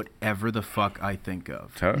draw whatever the fuck I think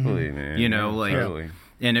of. Totally, man. You know, like, totally.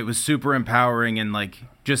 And it was super empowering and like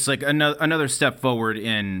just like another step forward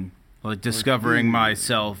in like discovering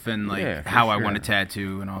myself and like how I want to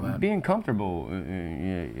tattoo and all that. Being comfortable,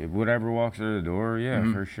 whatever walks through the door,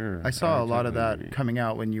 for sure. I saw a lot of that coming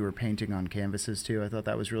out when you were painting on canvases too. I thought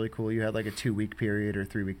that was really cool. You had like a 2-week period or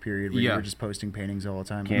 3-week period where you were just posting paintings all the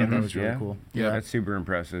time. I thought that was really cool. Yeah, that's super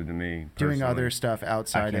impressive to me. Doing other stuff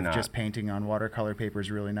outside of just painting on watercolor paper is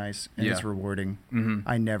really nice and it's rewarding.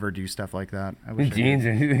 I never do stuff like that. I wish jeans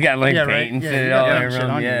and got like paint and shit all over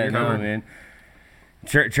them. Yeah, no, man.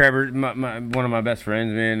 Trevor, one of my best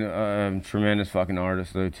friends, man, tremendous fucking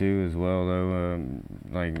artist though too, as well though.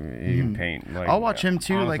 Like he can paint. Like, I'll watch him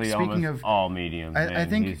too. Honestly, like speaking of all mediums, I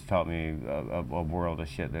think he's taught me a world of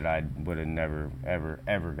shit that I would have never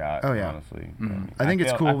ever got. Oh yeah, honestly. I think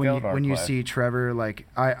it's cool when you see Trevor. Like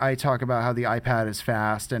I talk about how the iPad is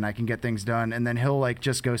fast and I can get things done, and then he'll like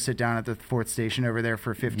just go sit down at the fourth station over there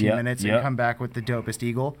for 15 minutes and come back with the dopest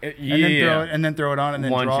eagle, and then throw it on and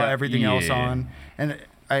then draw everything else on. And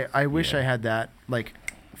I wish I had that like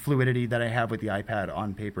fluidity that I have with the iPad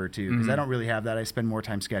on paper too, because I don't really have that. I spend more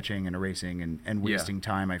time sketching and erasing and wasting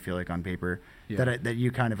time, I feel like, on paper that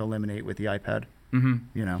you kind of eliminate with the iPad. You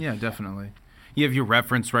know? Yeah, definitely. You have your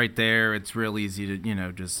reference right there. It's real easy to, you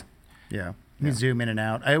know, just... You can zoom in and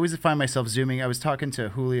out. I always find myself zooming. I was talking to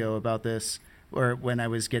Julio about this, or when I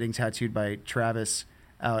was getting tattooed by Travis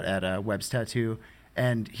out at Webb's Tattoo,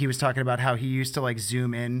 and he was talking about how he used to like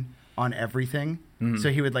zoom in on everything.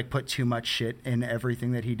 So he would like put too much shit in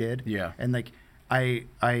everything that he did. Yeah. And like I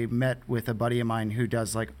met with a buddy of mine who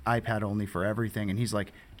does like iPad only for everything, and he's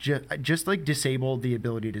like just like disable the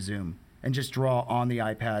ability to zoom and just draw on the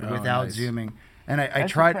iPad without zooming. And I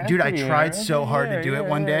tried, dude. I tried so hard to do it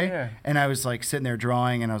one day, and I was like sitting there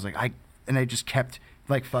drawing, and I was like, I just kept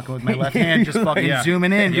like fucking with my left hand, just fucking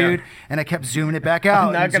zooming in, dude. And I kept zooming it back out.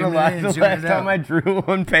 I'm not gonna lie, the last time I drew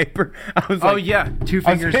on paper, I was like, 2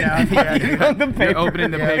 fingers down. On the paper. You're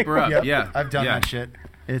opening the paper up. Yeah, I've done that shit.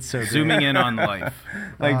 It's so zooming in on life.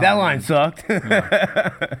 Like that line sucked.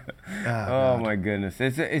 Oh my goodness,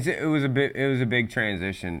 it was a big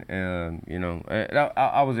transition. You know,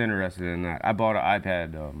 I was interested in that. I bought an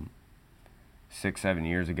iPad 6-7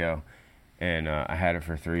 years ago. And I had it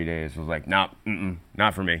for 3 days. Was like, not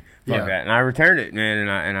for me. Fuck that. And I returned it, man.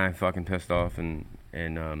 And I fucking pissed off. And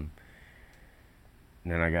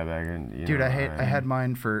then I got back and dude, I had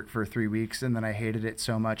mine for 3 weeks, and then I hated it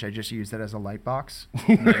so much I just used it as a light box.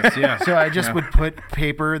 Nice, So I just would put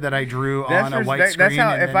paper that I drew on a white screen. That's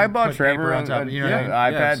how. And if I bought put Trevor on top, you know what I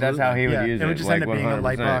mean? iPad, that's how he would use it. It would just end up being a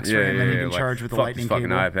light box for him, and he'd be charged with a lightning fucking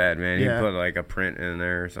cable. iPad, man. He'd put like a print in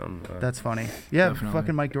there or something. That's funny. Yeah, definitely.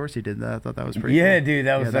 Fucking Mike Dorsey did that. I thought that was pretty. Yeah, cool. Dude,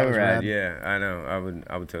 that was so rad. Yeah, I know.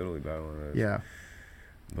 I would totally buy one of those. Yeah.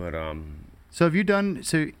 But So have you done?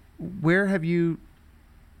 So where have you?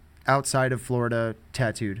 Outside of Florida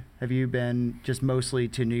tattooed? Have you been just mostly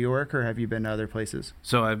to New York, or have you been to other places?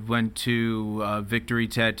 So I went to Victory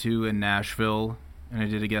Tattoo in Nashville, and I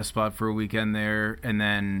did a guest spot for a weekend there, and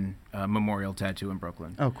then Memorial Tattoo in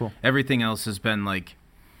Brooklyn. Oh, cool. Everything else has been like,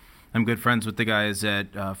 I'm good friends with the guys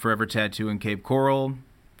at Forever Tattoo in Cape Coral.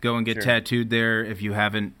 Go and get tattooed there if you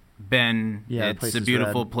haven't been. It's a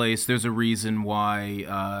beautiful place. There's a reason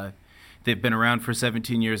why they've been around for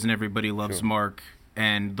 17 years, and everybody loves Mark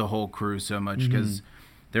and the whole crew so much, because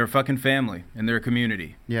they're a fucking family and they're a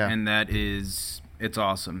community. Yeah. And it's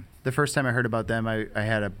awesome. The first time I heard about them, I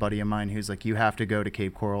had a buddy of mine who's like, you have to go to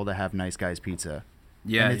Cape Coral to have Nice Guys Pizza.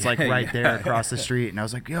 Yeah. And it's like right there across the street. And I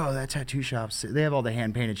was like, yo, that tattoo shop's, they have all the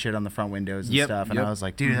hand painted shit on the front windows and stuff. And I was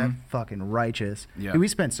like, dude, that's fucking righteous. Yeah. Dude, we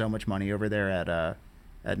spent so much money over there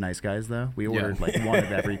at Nice Guys though. We ordered like one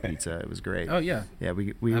of every pizza. It was great. Oh yeah. Yeah,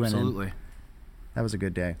 we went in. That was a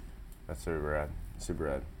good day. That's so rad. Super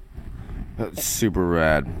rad. That's super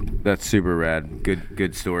rad. That's super rad.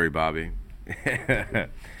 Good story, Bobby.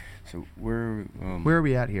 So where are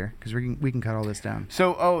we at here? Because we can cut all this down.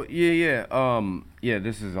 So yeah.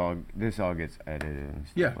 This all gets edited and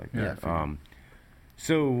stuff like that.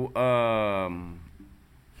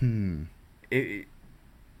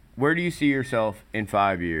 where do you see yourself in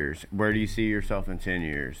 5 years? Where do you see yourself in 10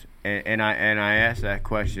 years? And I ask that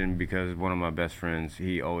question because one of my best friends,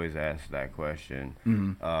 he always asks that question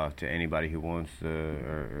to anybody who wants to,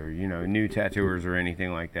 or new tattooers or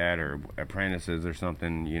anything like that, or apprentices or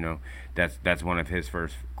something. That's one of his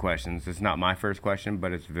first questions. It's not my first question,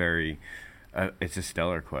 but it's very. It's a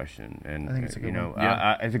stellar question, and I think it's a good one.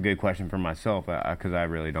 it's a good question for myself because I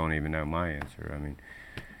really don't even know my answer. I mean,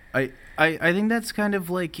 I think that's kind of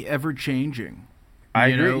like ever changing. I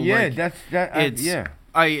agree. Yeah, yeah.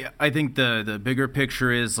 I think the bigger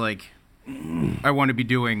picture is like I want to be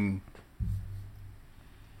doing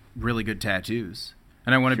really good tattoos,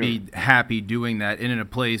 and I want to be happy doing that and in a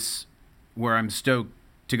place where I'm stoked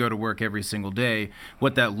to go to work every single day.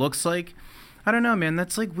 What that looks like, I don't know, man.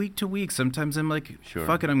 That's like week to week. Sometimes I'm like,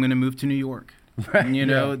 fuck it, I'm gonna move to New York. Right.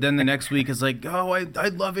 Then the next week is like, oh, I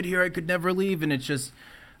love it here. I could never leave, and it's just.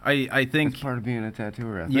 I think that's part of being a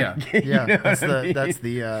tattooer. I think. Yeah, yeah. That's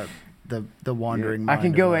the wandering. I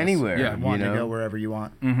can go anywhere. Yeah, want to go wherever you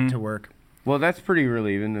want to work. Well, that's pretty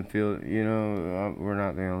relieving to feel. We're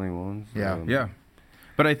not the only ones. Yeah.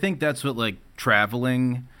 But I think that's what like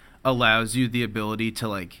traveling allows you the ability to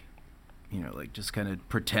like just kind of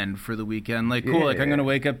pretend for the weekend. Like, cool. Like I'm gonna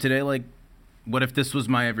wake up today. Like, what if this was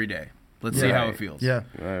my everyday? Let's see how it feels. Yeah.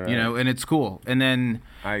 Right. And it's cool. And then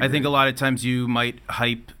I think a lot of times you might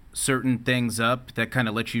hype certain things up that kind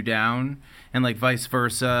of let you down, and like vice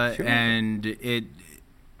versa. Sure. And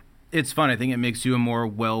it's fun. I think it makes you a more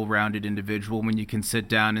well-rounded individual when you can sit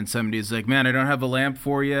down and somebody's like, man, I don't have a lamp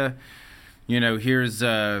for you. Here's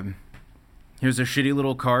a shitty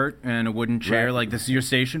little cart and a wooden chair. Right. Like, this is your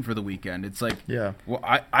station for the weekend. It's like, well,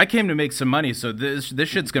 I came to make some money, so this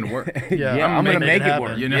shit's gonna work. I'm gonna make it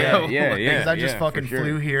work. Yeah. Because I just fucking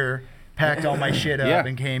flew here, packed all my shit up,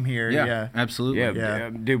 and came here. Yeah, absolutely.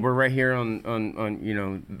 Yeah, dude, we're right here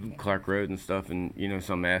on Clark Road and stuff, and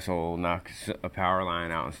some asshole knocks a power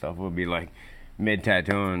line out and stuff. We'll be like mid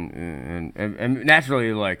tattooing, and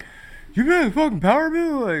naturally like. You pay a fucking power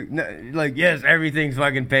bill? Like yes, everything's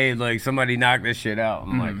fucking paid. Like somebody knocked this shit out.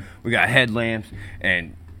 I'm like, we got headlamps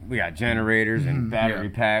and we got generators and battery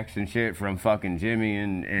packs and shit from fucking Jimmy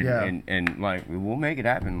and like we'll make it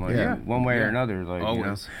happen. Like one way or another. Like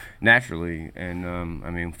always. Naturally. And I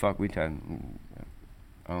mean, fuck, we had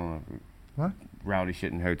I don't know what rowdy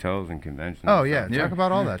shit in hotels and conventions. Oh yeah, talk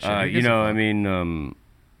about all that shit. I mean.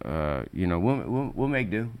 We'll make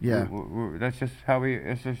do. Yeah, that's just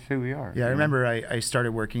who we are. Yeah, I remember I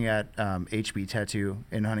started working at HB Tattoo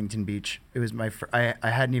in Huntington Beach. It was I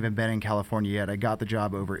hadn't even been in California yet. I got the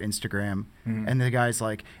job over Instagram, and the guy's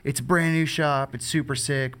like, "It's a brand new shop. It's super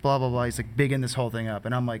sick. Blah blah blah." He's like bigging this whole thing up,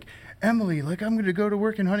 and I'm like, "Emily, like I'm gonna go to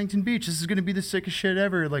work in Huntington Beach. This is gonna be the sickest shit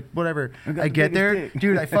ever. Like whatever." I get there,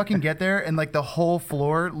 dude. I fucking get there, and like the whole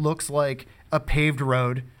floor looks like a paved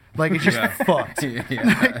road. Like it's just fucked.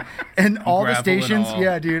 And all the stations,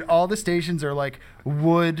 dude, all the stations are like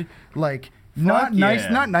wood, like not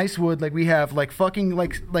nice wood. Like we have like fucking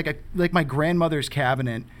like my grandmother's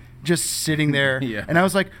cabinet just sitting there. And I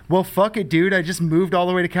was like, well, fuck it, dude. I just moved all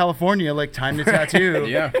the way to California. Like time to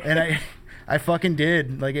tattoo. And I fucking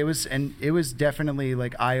did. Like it was definitely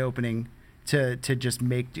like eye-opening to just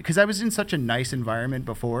make, because I was in such a nice environment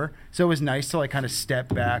before, so it was nice to like kind of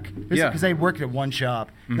step back. Because I worked at one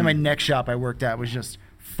shop, then my next shop I worked at was just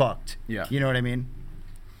fucked. You know what I mean?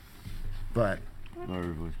 But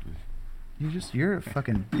you're a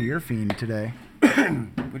fucking beer fiend today.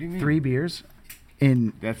 What do you mean? 3 beers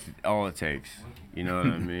in. That's all it takes. You know what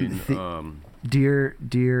I mean? Dear.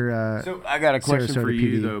 So I got a question Sarasota for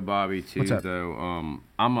you PD. though, Bobby. Too. What's up? Though,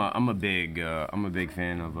 I'm a big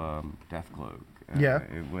fan of Death Cloak.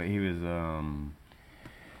 He was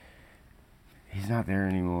he's not there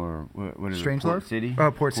anymore. What is Strange it? Port Lord? City.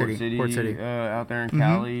 Oh, Port City. Out there in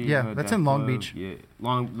Cali. Yeah, that's in Long Beach. Yeah,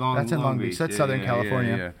 Long. That's in Long Beach. That's Southern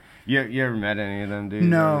California. Yeah. You ever met any of them, dude?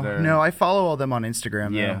 No. I follow all them on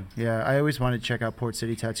Instagram. Though. Yeah. I always wanted to check out Port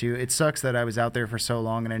City Tattoo. It sucks that I was out there for so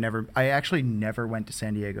long and I actually never went to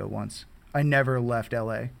San Diego once. I never left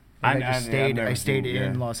LA. I stayed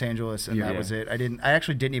in Los Angeles, and that was it. I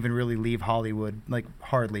actually didn't even really leave Hollywood, like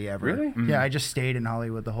hardly ever. Really? Mm-hmm. Yeah, I just stayed in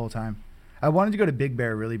Hollywood the whole time. I wanted to go to Big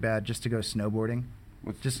Bear really bad just to go snowboarding.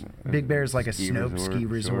 Big Bear is like a ski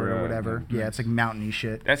resort or whatever. Yeah, it's like mountainy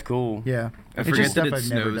shit. That's cool. Yeah. I It's forget just that stuff it I've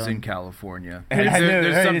never snows done. in California. I know, There's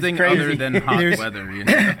right? It's something crazy. other than hot There's- weather. You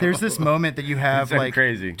know? There's this moment that you have so like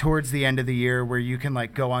crazy. towards the end of the year where you can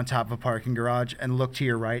like go on top of a parking garage and look to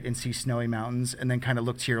your right and see snowy mountains, and then kind of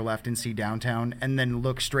look to your left and see downtown, and then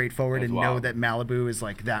look straight forward That's and know wild. that Malibu is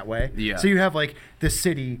like that way. Yeah. So you have like the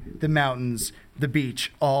city, the mountains, the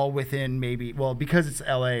beach, all within maybe, well, because it's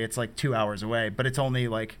LA, it's like 2 hours away, but it's only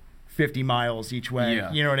like 50 miles each way.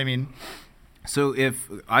 Yeah. You know what I mean? So if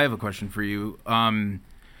I have a question for you,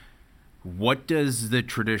 what does the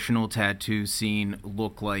traditional tattoo scene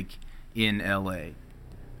look like in LA?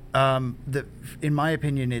 In my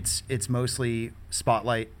opinion, it's mostly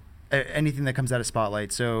Spotlight, anything that comes out of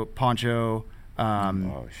Spotlight. So Poncho,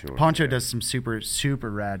 Sure, Poncho yeah. does some super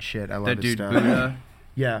rad shit. I love That his dude stuff. Buddha.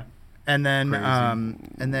 Yeah, and then Crazy.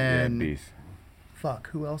 and then Yeah, beast. fuck,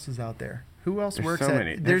 who else is out there? Who else There's works so at?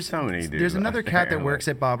 many- there's so many dudes There's out another cat there, that works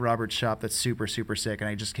like- at Bob Roberts' shop that's super sick,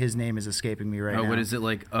 and his name is escaping me right now. What is it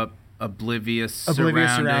like? Oblivious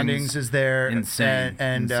Oblivious Surroundings is there. Insane.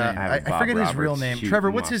 And Insane. I have I Bob forget his real Roberts name. shooting Trevor,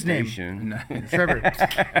 what's his name? station. Trevor,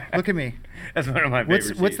 look at me. That's one of my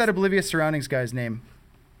favorite What's that sheets. Oblivious Surroundings guy's name?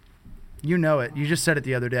 You know it. You just said it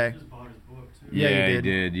the other day. Just bought his book too. Yeah, Yeah, you he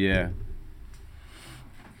did. did. Yeah.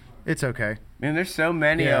 It's okay. Man, there's so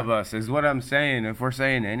many Yeah. of us. Is what I'm saying. If we're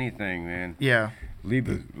saying anything, man, Yeah. leave.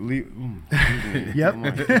 Yep. Oh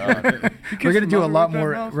my God. We're gonna do a lot With that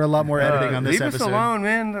more. mouth? We're a lot more editing on this leave episode. us alone,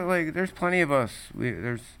 man. Like, there's plenty of us.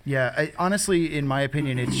 There's. Yeah, honestly, in my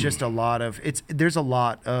opinion, it's just a lot of there's a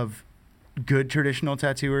lot of good traditional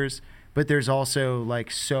tattooers, but there's also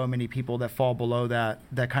like so many people that fall below that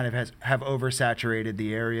kind of have oversaturated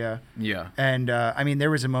the area. Yeah. And I mean,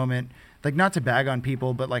 there was a moment, like, not to bag on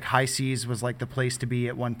people, but like High Seas was like the place to be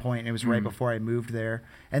at one point, and it was right before I moved there.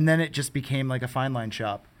 And then it just became like a fine line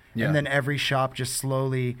shop. Yeah. And then every shop just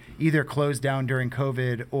slowly either closed down during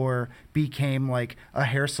COVID or became like a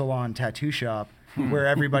hair salon tattoo shop where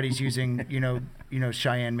everybody's using, you know,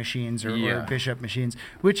 Cheyenne machines or Yeah. Bishop machines,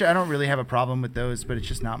 which I don't really have a problem with those, but it's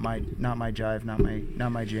just not my jive,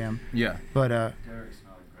 not my jam. Yeah. But Derek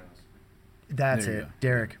Snodgrass. that's There you it.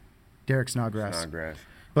 go. Derek Snodgrass. Snodgrass.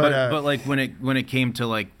 But like when it came to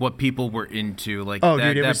like what people were into, like oh, that,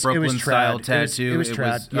 dude, it that was Brooklyn style trad. tattoo, It was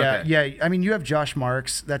trad. Yeah, okay. yeah. I mean, you have Josh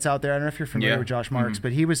Marks that's out there. I don't know if you're familiar Yeah. with Josh Marks,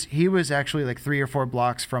 but he was actually like 3 or 4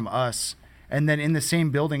 blocks from us. And then in the same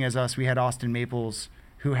building as us, we had Austin Maples,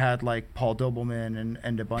 who had like Paul Dobelman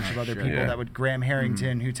and a bunch of other people yeah. that would Graham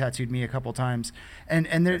Harrington, who tattooed me a couple times. And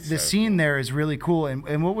the That's so scene cool. there is really cool.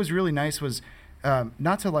 And what was really nice was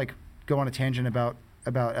not to like go on a tangent about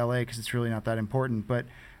LA because it's really not that important, but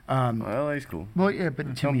Well, LA's cool. well, yeah,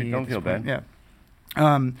 but to Don't me, be- don't at this feel point, bad.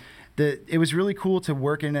 Yeah. It was really cool to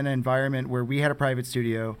work in an environment where we had a private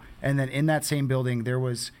studio, and then in that same building there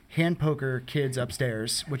was hand poker kids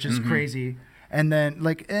upstairs, which is crazy. And then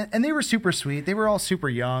like, and they were super sweet. They were all super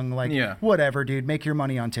young, like Yeah. whatever, dude. Make your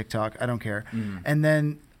money on TikTok. I don't care. And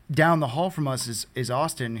then down the hall from us is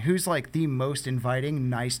Austin, who's like the most inviting,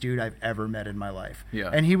 nice dude I've ever met in my life. Yeah.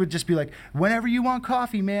 And he would just be like, whenever you want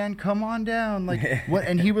coffee, man, come on down. Like what?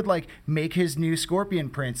 And he would like make his new scorpion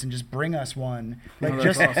prints and just bring us one, like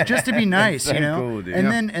that's awesome. just to be nice, so you know. cool, dude.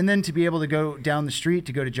 And Yeah. then to be able to go down the street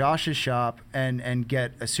to go to Josh's shop and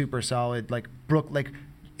get a super solid like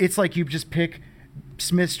it's like you just pick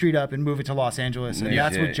Smith Street up and move it to Los Angeles, and Yeah.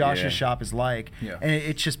 that's what Josh's Yeah. shop is like. Yeah. And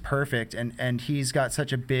it's just perfect. And he's got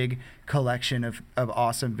such a big collection of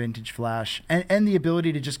awesome vintage flash, and the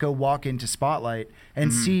ability to just go walk into Spotlight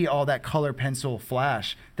and see all that color pencil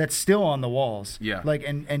flash that's still on the walls. Yeah. Like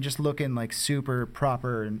and just looking like super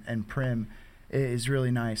proper and prim is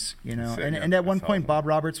really nice, you know. Sick, And yeah. and at one That's point awesome. Bob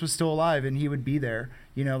Roberts was still alive and he would be there.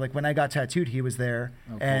 You know, like when I got tattooed, he was there.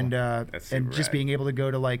 Oh, cool. And That's and super just rad. being able to go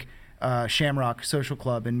to like Shamrock Social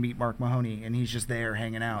Club and meet Mark Mahoney, and he's just there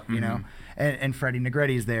hanging out, you know. And Freddie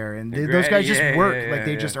Negretti's there, and those guys just yeah, work yeah, like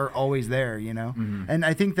they yeah. just are always there, you know. And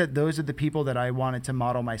I think that those are the people that I wanted to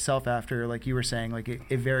model myself after. Like you were saying, like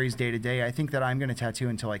it varies day to day. I think that I'm going to tattoo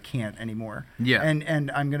until I can't anymore. Yeah. And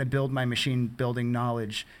I'm going to build my machine building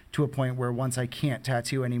knowledge to a point where once I can't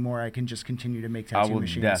tattoo anymore, I can just continue to make I tattoo will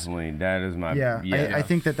machines. definitely. That is my. Yeah, I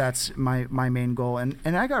think that's my main goal, and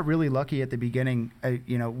I got really lucky at the beginning,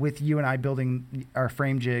 you know, with you and I building our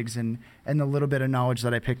frame jigs and the little bit of knowledge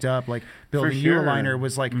that I picked up, like building sure. Ualigner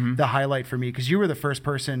was like the highlight for me because you were the first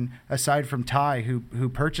person aside from Ty who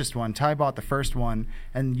purchased one. Ty bought the first one,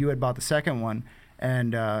 and you had bought the second one,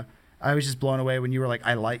 and I was just blown away when you were like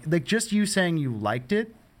just you saying you liked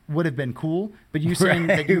it would have been cool, but you saying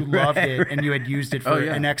that you loved it and you had used it for Oh,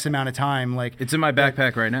 yeah. an X amount of time, like It's in my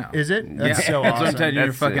backpack right now. is it? That's Yeah. so That's awesome. what I'm tattooing your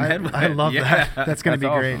That's fucking sick. head with. I love Yeah. that. That's gonna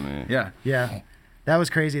That's be great. awesome, man. Yeah. Yeah. That was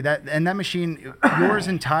crazy. That machine, yours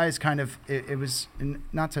and Ty's kind of, it was,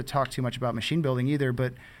 not to talk too much about machine building either,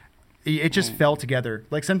 but it just fell together.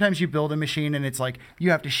 Like sometimes you build a machine and it's like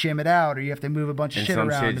you have to shim it out or you have to move a bunch of shit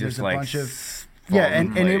around and there's a bunch of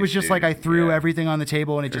and it was just like I threw everything on the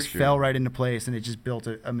table and it just fell right into place and it just built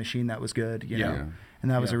a machine that was good, you know.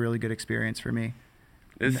 And that was a really good experience for me.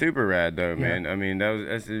 It's super rad though, man. I mean,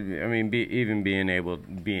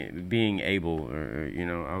 being able, or, you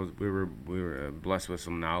know, we were blessed with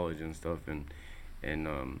some knowledge and stuff, and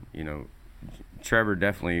you know, Trevor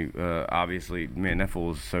definitely, obviously, man, that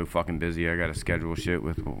fool is so fucking busy. I got to schedule shit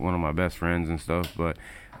with one of my best friends and stuff, but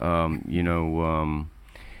you know,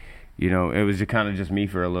 it was kind of just me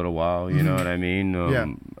for a little while. You know what I mean?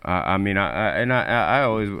 I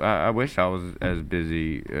wish I was as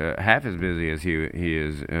busy, half as busy as he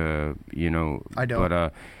is. You know, I don't.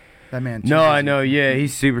 But that man. No, I know. Yeah,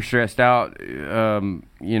 he's super stressed out.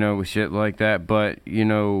 You know, with shit like that. But you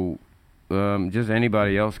know, just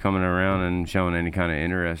anybody else coming around and showing any kind of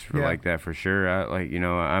interest for like that, for sure.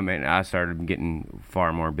 I started getting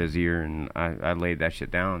far more busier, and I laid that shit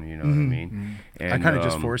down. You know what I mean? And, I kind of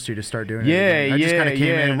just forced you to start doing it. I just kind of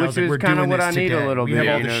came in and which I was like, we're kind of doing what this I need today. a little we bit.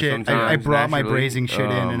 have all the shit. I brought my brazing shit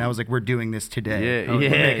in, and I was like, we're doing this today. Yeah.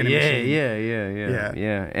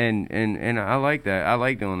 And I like that. I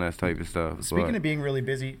like doing that type of stuff. Speaking of being really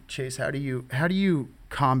busy, Chase, how do you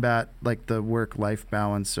combat like the work-life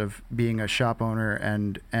balance of being a shop owner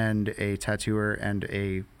and a tattooer and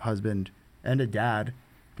a husband and a dad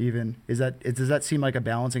even? Does that seem like a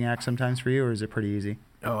balancing act sometimes for you, or is it pretty easy?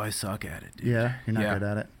 Oh, I suck at it, dude. Yeah, you're not good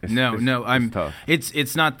at it. I'm tough.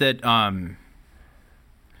 It's not that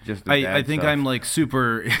just I think I'm like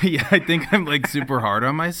super I think I'm like super hard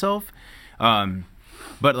on myself.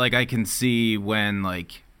 But like I can see when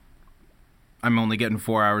like I'm only getting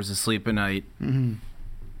 4 hours of sleep a night.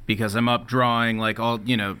 Because I'm up drawing, like I'll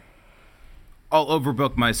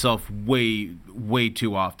overbook myself way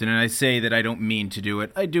too often, and I say that I don't mean to do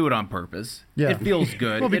it. I do it on purpose. Yeah, it feels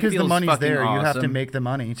good. Well, because the money's there, awesome. You have to make the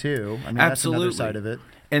money too. I mean, absolutely. That's another side of it.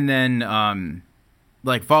 And then,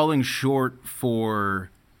 like falling short for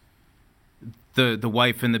the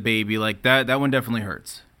wife and the baby, like that one definitely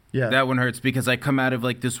hurts. Yeah, that one hurts because I come out of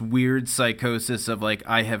like this weird psychosis of like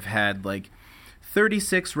I have had like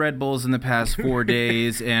 36 Red Bulls in the past 4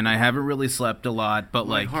 days, and I haven't really slept a lot, but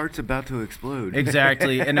my like heart's about to explode.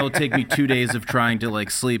 Exactly, and it'll take me 2 days of trying to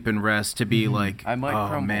like sleep and rest to be like, I might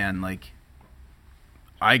crumble. Man, like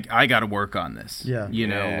I got to work on this. Yeah, you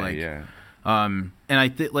know, and I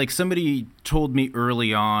think like somebody told me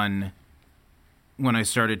early on when I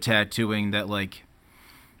started tattooing that like,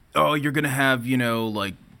 oh, you're gonna have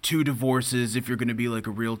like 2 divorces if you're gonna be like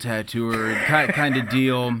a real tattooer, kind of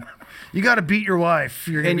deal. You got to beat your wife.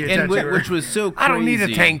 You're gonna be a tattooer. Which was so crazy. I don't need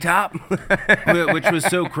a tank top. Which was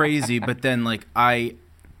so crazy, but then like I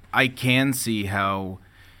can see how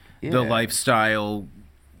the lifestyle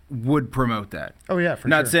would promote that. Oh yeah, for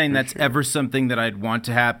Not saying that's ever something that I'd want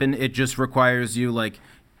to happen. It just requires you like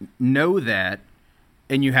know that,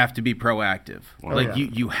 and you have to be proactive.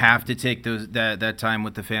 You have to take that time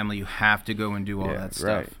with the family. You have to go and do all that stuff.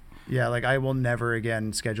 Right. Yeah, like I will never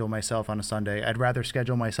again schedule myself on a Sunday. I'd rather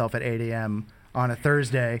schedule myself at 8 a.m. on a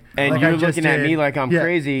Thursday. And like you're looking at me like I'm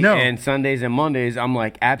crazy. No. And Sundays and Mondays, I'm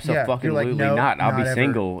like, absolutely like, no, not. I'll be ever.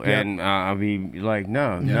 single, and I'll be like,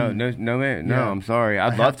 no, man, no. I'm sorry.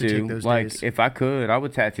 I'd love to. Like, days. If I could, I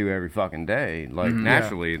would tattoo every fucking day. Like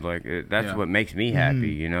naturally, like that's what makes me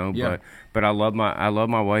happy, you know. Yeah. But I love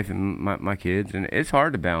my wife and my kids, and it's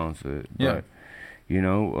hard to balance it. Yeah. But, you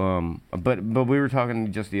know, but we were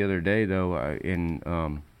talking just the other day though,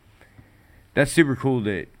 that's super cool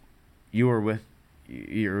that you were with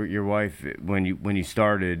your wife when you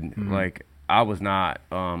started. Mm-hmm. Like I was not.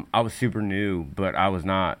 I was super new, but I was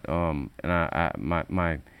not. And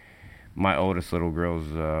my oldest little girl's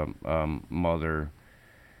mother.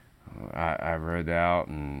 I rode out,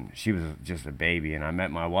 and she was just a baby. And I met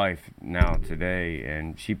my wife now today,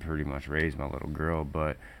 and she pretty much raised my little girl.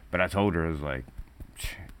 But I told her, I was like,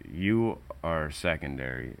 you are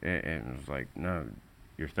secondary, and it was like, no,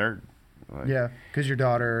 you're third. Like, yeah, because your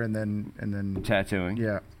daughter, and then tattooing.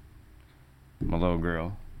 Yeah, my little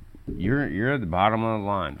girl. You're at the bottom of the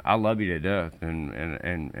line. I love you to death,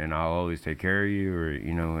 and I'll always take care of you, or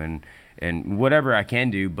and whatever I can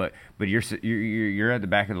do. But you're at the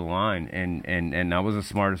back of the line, and that was the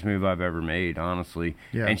smartest move I've ever made, honestly.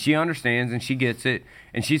 Yeah. And she understands, and she gets it,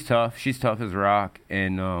 and she's tough. She's tough as rock,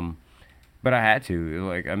 and but I had to.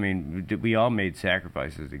 Like, I mean, we all made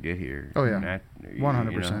sacrifices to get here. Oh yeah,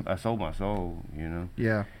 100%. I sold my soul. You know.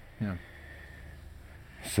 Yeah. Yeah.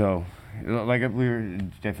 So, like if we were a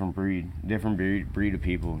different breed of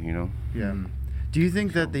people, you know. Yeah. Do you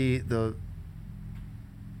think that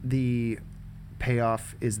the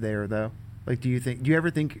payoff is there though? Like, do you ever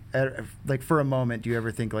think, like for a moment, do you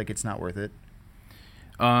ever think like it's not worth it?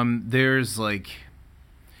 There's like,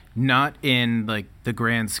 not in like the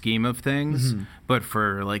grand scheme of things, but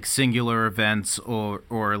for like singular events or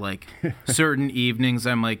like certain evenings,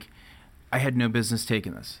 I'm like, I had no business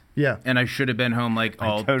taking this. Yeah. And I should have been home like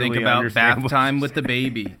all totally think about understand bath what time with the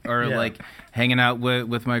baby or Yeah. like hanging out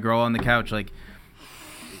with my girl on the couch. Like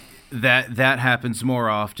that happens more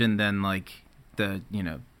often than like the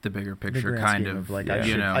bigger The picture grand kind scheme of like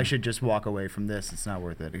yeah. I should just walk away from this. It's not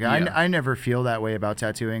worth it. Yeah. I never feel that way about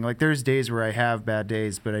tattooing. Like there's days where I have bad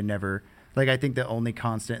days, but I never. Like I think the only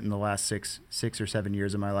constant in the last six or 7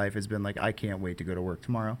 years of my life has been like I can't wait to go to work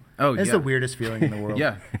tomorrow. Oh, It's yeah. the weirdest feeling in the world.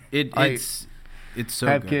 Yeah. It's so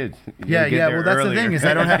Have good. kids. You Yeah, gotta get yeah. there Well, that's the earlier. thing is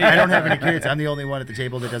I don't have any kids. I'm the only one at the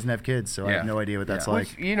table that doesn't have kids, so I Yeah. have no idea what that's Yeah. like.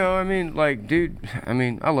 Which, you know, I mean, like, dude, I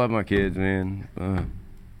mean, I love my kids, man.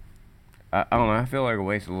 I don't know. I feel like I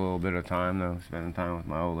waste a little bit of time though, spending time with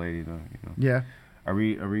my old lady though. You know. Yeah. Are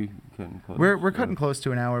we cutting close? We're cutting close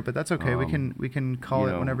to an hour, but that's okay. We Um, can call you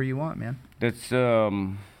it know, whenever you want, man. That's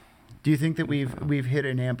Do you think that we've hit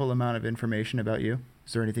an ample amount of information about you?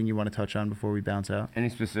 Is there anything you want to touch on before we bounce out? any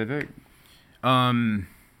specific?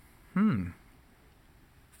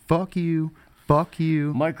 Fuck you. Fuck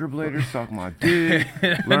you. Microblader, suck my dick.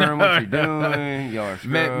 Learn what you're doing. Y'all are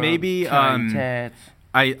scrubs, Maybe, shiny tats.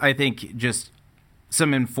 I think just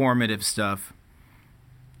some informative stuff.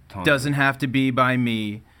 Tons. Doesn't have to be by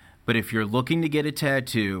me, but if you're looking to get a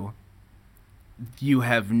tattoo, you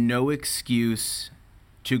have no excuse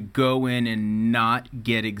to go in and not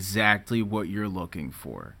get exactly what you're looking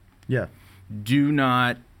for. Yeah. Do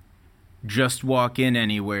not just walk in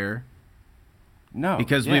anywhere, No,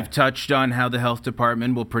 because yeah. we've touched on how the health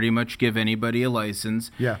department will pretty much give anybody a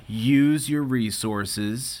license. Yeah. Use your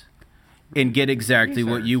resources and get exactly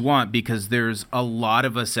what you want, because there's a lot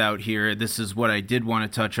of us out here. This is what I did want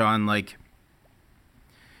to touch on. Like,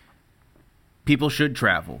 people should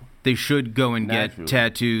travel. They should go and Naturally. get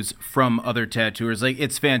tattoos from other tattooers. Like,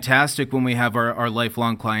 it's fantastic when we have our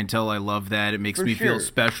lifelong clientele. I love that. It makes For me feel sure.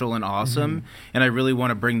 special and awesome. And I really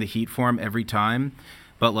want to bring the heat for them every time.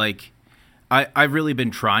 But, like, I've really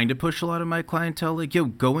been trying to push a lot of my clientele, like, yo,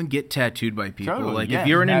 go and get tattooed by people. Totally, Like, yes, if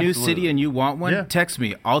you're in a new absolutely. city and you want one, Yeah. text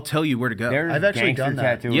me. I'll tell you where to go. There's I've actually gangster done that.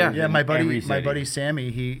 tattooers Yeah. Yeah, in my every city. buddy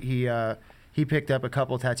Sammy, he picked up a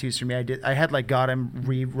couple tattoos for me. I had like got him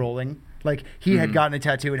re-rolling. Like he had gotten a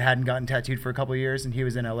tattoo and hadn't gotten tattooed for a couple of years, and he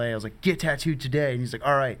was in LA. I was like, get tattooed today, and he's like,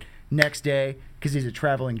 all right. Next day, because he's a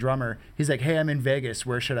traveling drummer, he's like, hey, I'm in Vegas.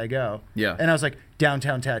 Where should I go? Yeah. And I was like,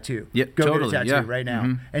 downtown tattoo. Yeah, Go totally, get a tattoo yeah. right now.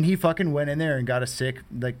 Mhm. And he fucking went in there and got a sick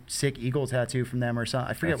eagle tattoo from them or something.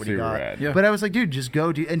 I forget That's what he super got. rad. Yeah. But I was like, dude, just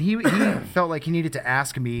go. And he felt like he needed to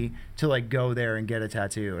ask me to like go there and get a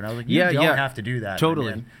tattoo. And I was like, you don't have to do that. my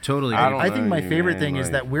Totally. man. Totally. I don't I think know my you, favorite man, thing is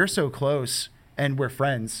like- that we're so close and we're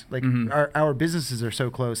friends. Like our businesses are so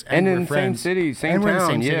close And we're in the same friends. city, same and we're in the town,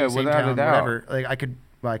 same city, yeah, same without a town, doubt. Whatever. Like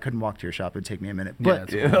I couldn't walk to your shop. It'd take me a minute. Yeah, But,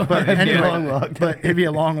 that's cool. but anyway, Long walk. but it'd be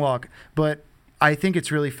a long walk. But I think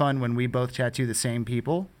it's really fun when we both tattoo the same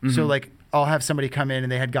people. So like I'll have somebody come in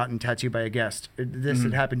and they had gotten tattooed by a guest. This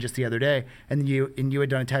had happened just the other day, and you had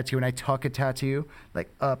done a tattoo, and I tuck a tattoo like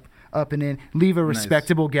up and in, leave a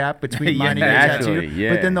respectable gap between mine and your Naturally, tattoo.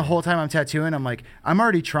 yeah. But then the whole time I'm tattooing, I'm like, I'm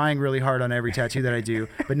already trying really hard on every tattoo that I do.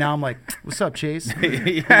 But now I'm like, what's up, Chase?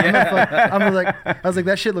 I'm like, I was like,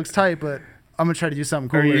 that shit looks tight, but I'm gonna try to do something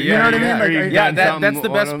cooler. You know what I mean? Like, that's the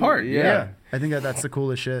best part. yeah. I think that's the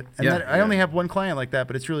coolest shit. And Yeah. I only have one client like that,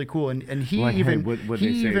 but it's really cool. And he Like, hey, even what'd he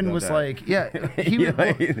they say even about was that? like, yeah, he Yeah,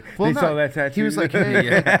 was, they saw that tattoo? He was like,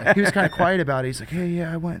 hey, he was kind of quiet about it. He's like, hey,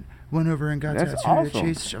 yeah, I went over and got That's tattooed at awesome.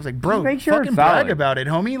 Chase. I was like, bro, Just make sure fucking it's brag solid. about it,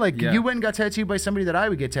 homie. Like Yeah. you went and got tattooed by somebody that I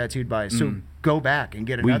would get tattooed by. So go back and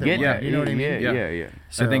get We another get one. that. You know what I mean? Yeah.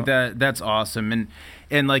 I think that's awesome.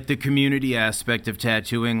 And like the community aspect of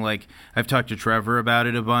tattooing, like I've talked to Trevor about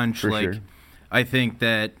it a bunch. For like sure. I think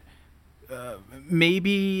that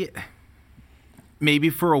maybe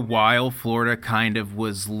for a while Florida kind of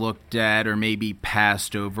was looked at or maybe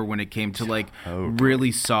passed over when it came to like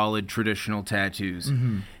really solid traditional tattoos.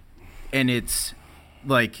 And it's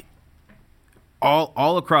like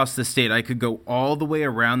all across the state. I could go all the way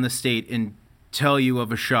around the state and tell you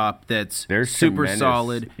of a shop that's They're super tremendous.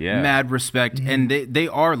 solid, Yeah. mad respect, and they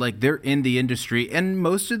are like, they're in the industry. And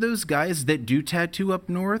most of those guys that do tattoo up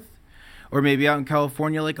north or maybe out in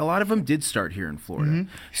California, like a lot of them did start here in Florida.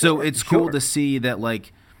 So it's cool to see that,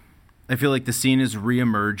 like, I feel like the scene is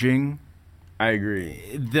reemerging I agree.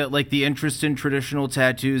 the interest in traditional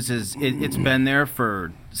tattoos it's been there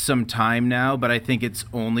for some time now, but I think it's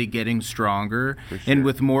only getting stronger, For sure. and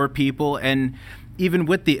with more people, and even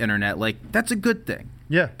with the internet, like that's a good thing.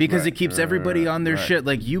 Yeah. Because Right, it keeps right, everybody right, on their right. shit.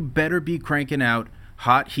 Like, you better be cranking out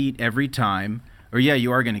hot heat every time, or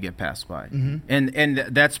you are going to get passed by. Mm-hmm. And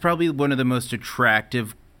that's probably one of the most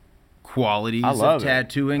attractive qualities I love of it.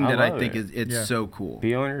 tattooing I that I love think it. it's Yeah. so cool.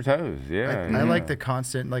 Be on your toes. Yeah. I like yeah. the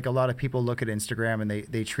constant, like a lot of people look at Instagram and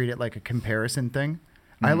they treat it like a comparison thing.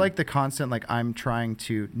 I like the constant, like I'm trying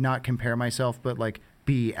to not compare myself, but like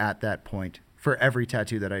be at that point for every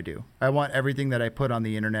tattoo that I do. I want everything that I put on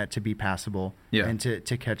the internet to be passable Yeah. and to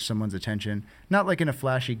catch someone's attention. Not like in a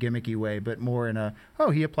flashy, gimmicky way, but more in a,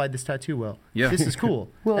 oh, he applied this tattoo well. Yeah. This is cool.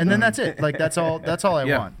 Well and then done. that's it. Like that's all I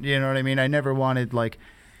Yeah. want. You know what I mean? I never wanted like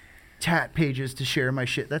tat pages to share my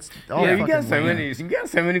shit. That's all Yeah, fucking you lame. got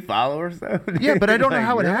so many followers though. Yeah, but I don't know Like,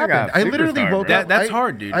 how it you're like a happened. I literally superstar, woke bro. up. That's I-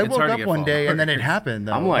 hard, dude. I It's woke hard to up get one day and then it followers. happened.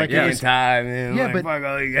 Though. I'm like, it yeah, was- time, man. Yeah, Like, but- fuck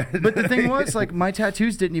all you guys. but the thing was, like, my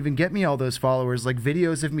tattoos didn't even get me all those followers. Like,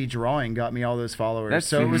 videos of me drawing got me all those followers. That's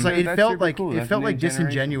So it was super- like it that's felt super like cool. it That's felt new like generation.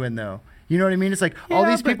 disingenuine though. You know what I mean? It's like all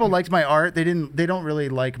Yeah, these but- people liked my art. They don't really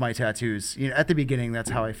like my tattoos. You know, at the beginning, that's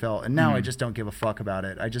how I felt, and now I just don't give a fuck about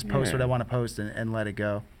it. I just post Yeah. what I want to post and let it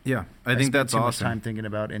go. Yeah, I think spend that's too much awesome. time thinking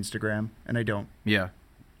about Instagram, and I don't. Yeah.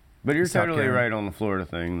 But you're Stop totally caring. right on the Florida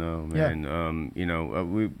thing, though, Yeah. man.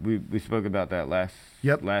 We spoke about that last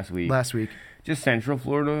Yep. last week. Last week, Just Central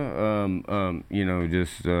Florida,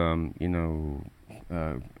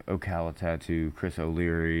 Ocala Tattoo, Chris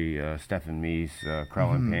O'Leary, Stephen Meese,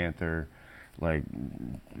 Crawling Mm-hmm. Panther, like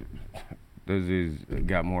those dudes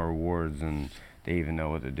got more awards than they even know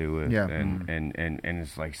what to do with. Yeah. And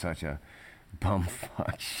it's like such a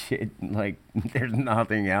bumfuck shit. Like there's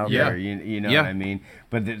nothing out Yeah. there. You know Yeah. what I mean?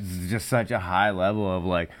 But it's just such a high level of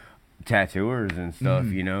like tattooers and stuff,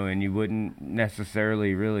 Mm-hmm. and you wouldn't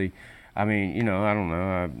necessarily really. I mean, I don't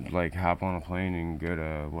know. I'd like hop on a plane and go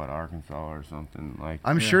to Arkansas or something. Like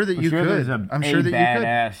I'm sure that you could. there's I'm sure that you could.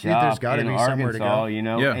 badass Dude, there's shop got to in be somewhere to Arkansas,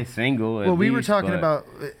 go. Yeah. a single. at Well, we were least, talking but- about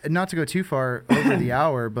not to go too far over the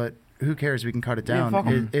hour, but who cares? We can cut it Yeah, down. fuck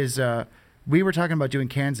 'em. We were talking about doing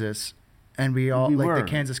Kansas, and we all We like were. the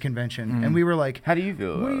Kansas convention, and we were like, How do you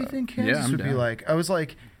feel? "What do you about think Yeah, Kansas I'm would be down. like?" I was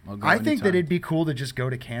like, I'll go I think that anytime. it'd be cool to just go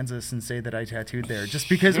to Kansas and say that I tattooed there. Just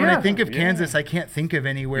because when I Yeah, think of yeah. Kansas, I can't think of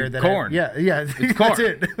anywhere that Corn. yeah, It's that's corn.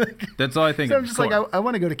 it. That's all I think So of. I'm just Corn. like, I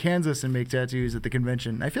want to go to Kansas and make tattoos at the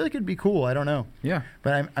convention. I feel like it'd be cool. I don't know, yeah.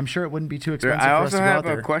 but I'm sure it wouldn't be too There- expensive I for us also to go out have a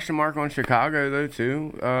there. question mark on Chicago though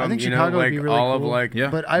too. I think you know, Chicago would like be really all cool. of like Yeah.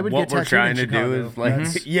 But I would what get we're tattooed trying in to Chicago. do is like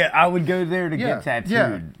That's- yeah, I would go there to get tattooed.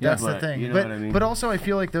 Yeah, that's but, the thing. You know but what I mean? but also, I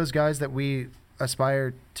feel like those guys that we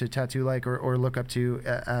aspire to tattoo like or look up to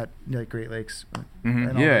at like Great Lakes and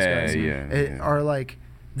all those Yeah, guys yeah. are like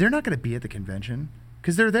they're not going to be at the convention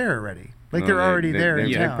because they're there already. Like No, they're they- already they- there they-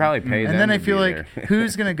 in they town. probably pay and them then I to feel be like there.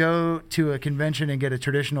 who's going to go to a convention and get a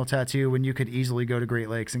traditional tattoo when you could easily go to Great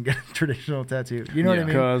Lakes and get a traditional tattoo? You know what I Yeah.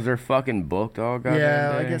 mean? Because they're fucking booked all goddamn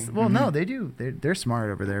Yeah, I day. guess. Well, no, they do. They're smart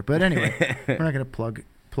over there. But anyway, we're not going to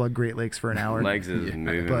plug Great Lakes for an hour, Legs is Yeah.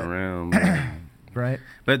 moving But- around. man. right?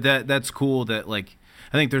 But that's cool that, like,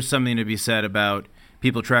 I think there's something to be said about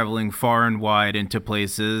people traveling far and wide into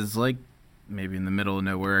places like maybe in the middle of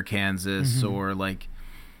nowhere, Kansas, or like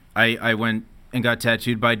I went and got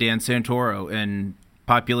tattooed by Dan Santoro in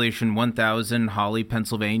population 1,000 Holly,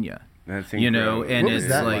 Pennsylvania. That's You know, incredible. and What was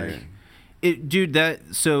it's that like, like? dude,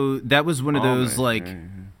 that was one of those like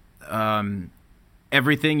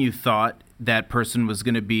everything you thought that person was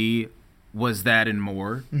going to be was that and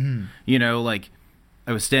more. You know, like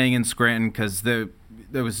I was staying in Scranton because there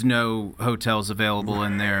was no hotels available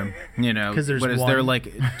in there. You know, 'Cause there's what is there one.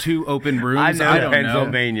 like 2 open rooms? I know don't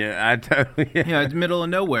Pennsylvania. I totally. Yeah, it's middle of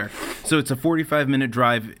nowhere. So it's a 45-minute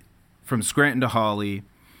drive from Scranton to Holly.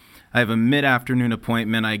 I have a mid-afternoon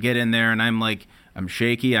appointment. I get in there and I'm like, I'm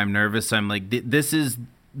shaky. I'm nervous. I'm like, this is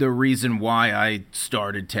the reason why I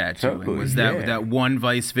started tattooing. Totally, Was yeah. that one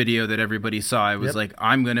Vice video that everybody saw? I was Yep. like,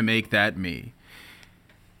 I'm gonna make that me.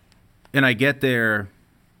 And I get there.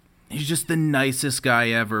 He's just the nicest guy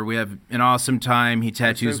ever. We have an awesome time. He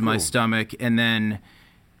tattoos so my cool. stomach, and then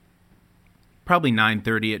probably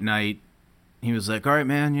 9:30 at night, he was like, "All right,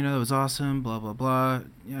 man, that was awesome. Blah blah blah.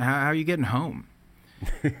 How are you getting home?"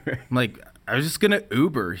 I'm like, I was just gonna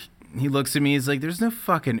Uber. he looks at me. He's like, "There's no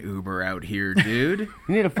fucking Uber out here, dude."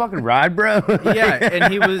 You need a fucking ride, bro? Yeah,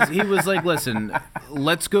 and he was like, "Listen,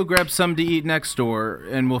 let's go grab something to eat next door,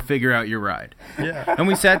 and we'll figure out your ride." Yeah. And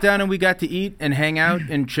we sat down and we got to eat and hang out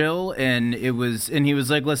and chill. And he was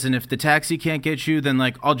like, "Listen, if the taxi can't get you, then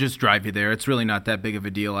like I'll just drive you there. It's really not that big of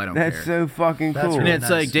a deal. I don't That's care." so fucking That's cool. And really it's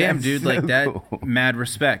nice. like, damn, That's dude, so like that, cool. mad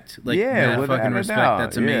respect. Like, Yeah, mad without fucking a respect. doubt,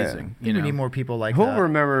 That's yeah. amazing. You We know? need more people like He'll that.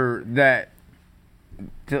 remember that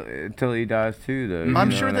till he dies too, though. you I'm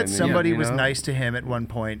know sure what that I mean? somebody You was know? nice to him at one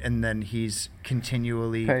point, and then he's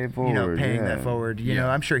continually, Pay it forward, paying that yeah. forward. You Yeah. know,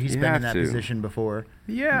 I'm sure he's You been in have that to. position before.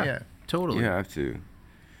 Yeah, Yeah. totally. You have to.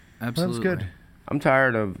 Absolutely. That's good. I'm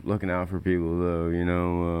tired of looking out for people, though. You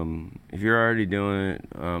know, if you're already doing it,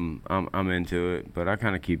 I'm into it. But I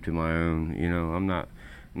kind of keep to my own. You know, I'm not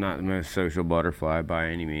the most social butterfly by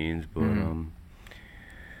any means, but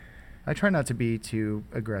I try not to be too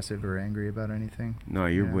aggressive or angry about anything. no,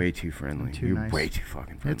 you're Yeah. way too friendly. Too you're nice. way too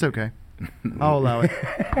fucking friendly. It's okay. I'll allow it.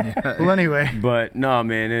 Well, anyway. But no,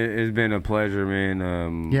 man, it's been a pleasure,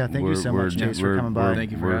 man. Yeah, thank you so much, Chase, for coming by.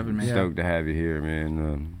 Thank you for having me. Yeah. Stoked to have you here,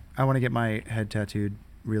 man. I want to get my head tattooed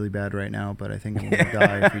really bad right now, but I think I'm going to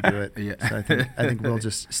die if we do it. Yeah. So I think we'll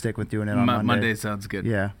just stick with doing it on Monday. Monday sounds good.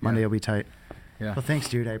 Yeah, Monday will be tight. Yeah. Well, thanks,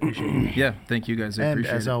 dude. I appreciate it. Yeah. Thank you guys. I And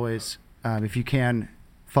appreciate as it. always, if you can,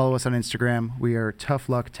 follow us on Instagram. We are Tough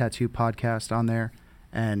Luck Tattoo Podcast on there.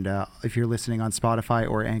 And if you're listening on Spotify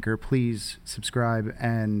or Anchor, please subscribe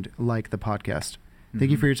and like the podcast.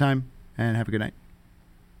 Thank you for your time, and have a good night.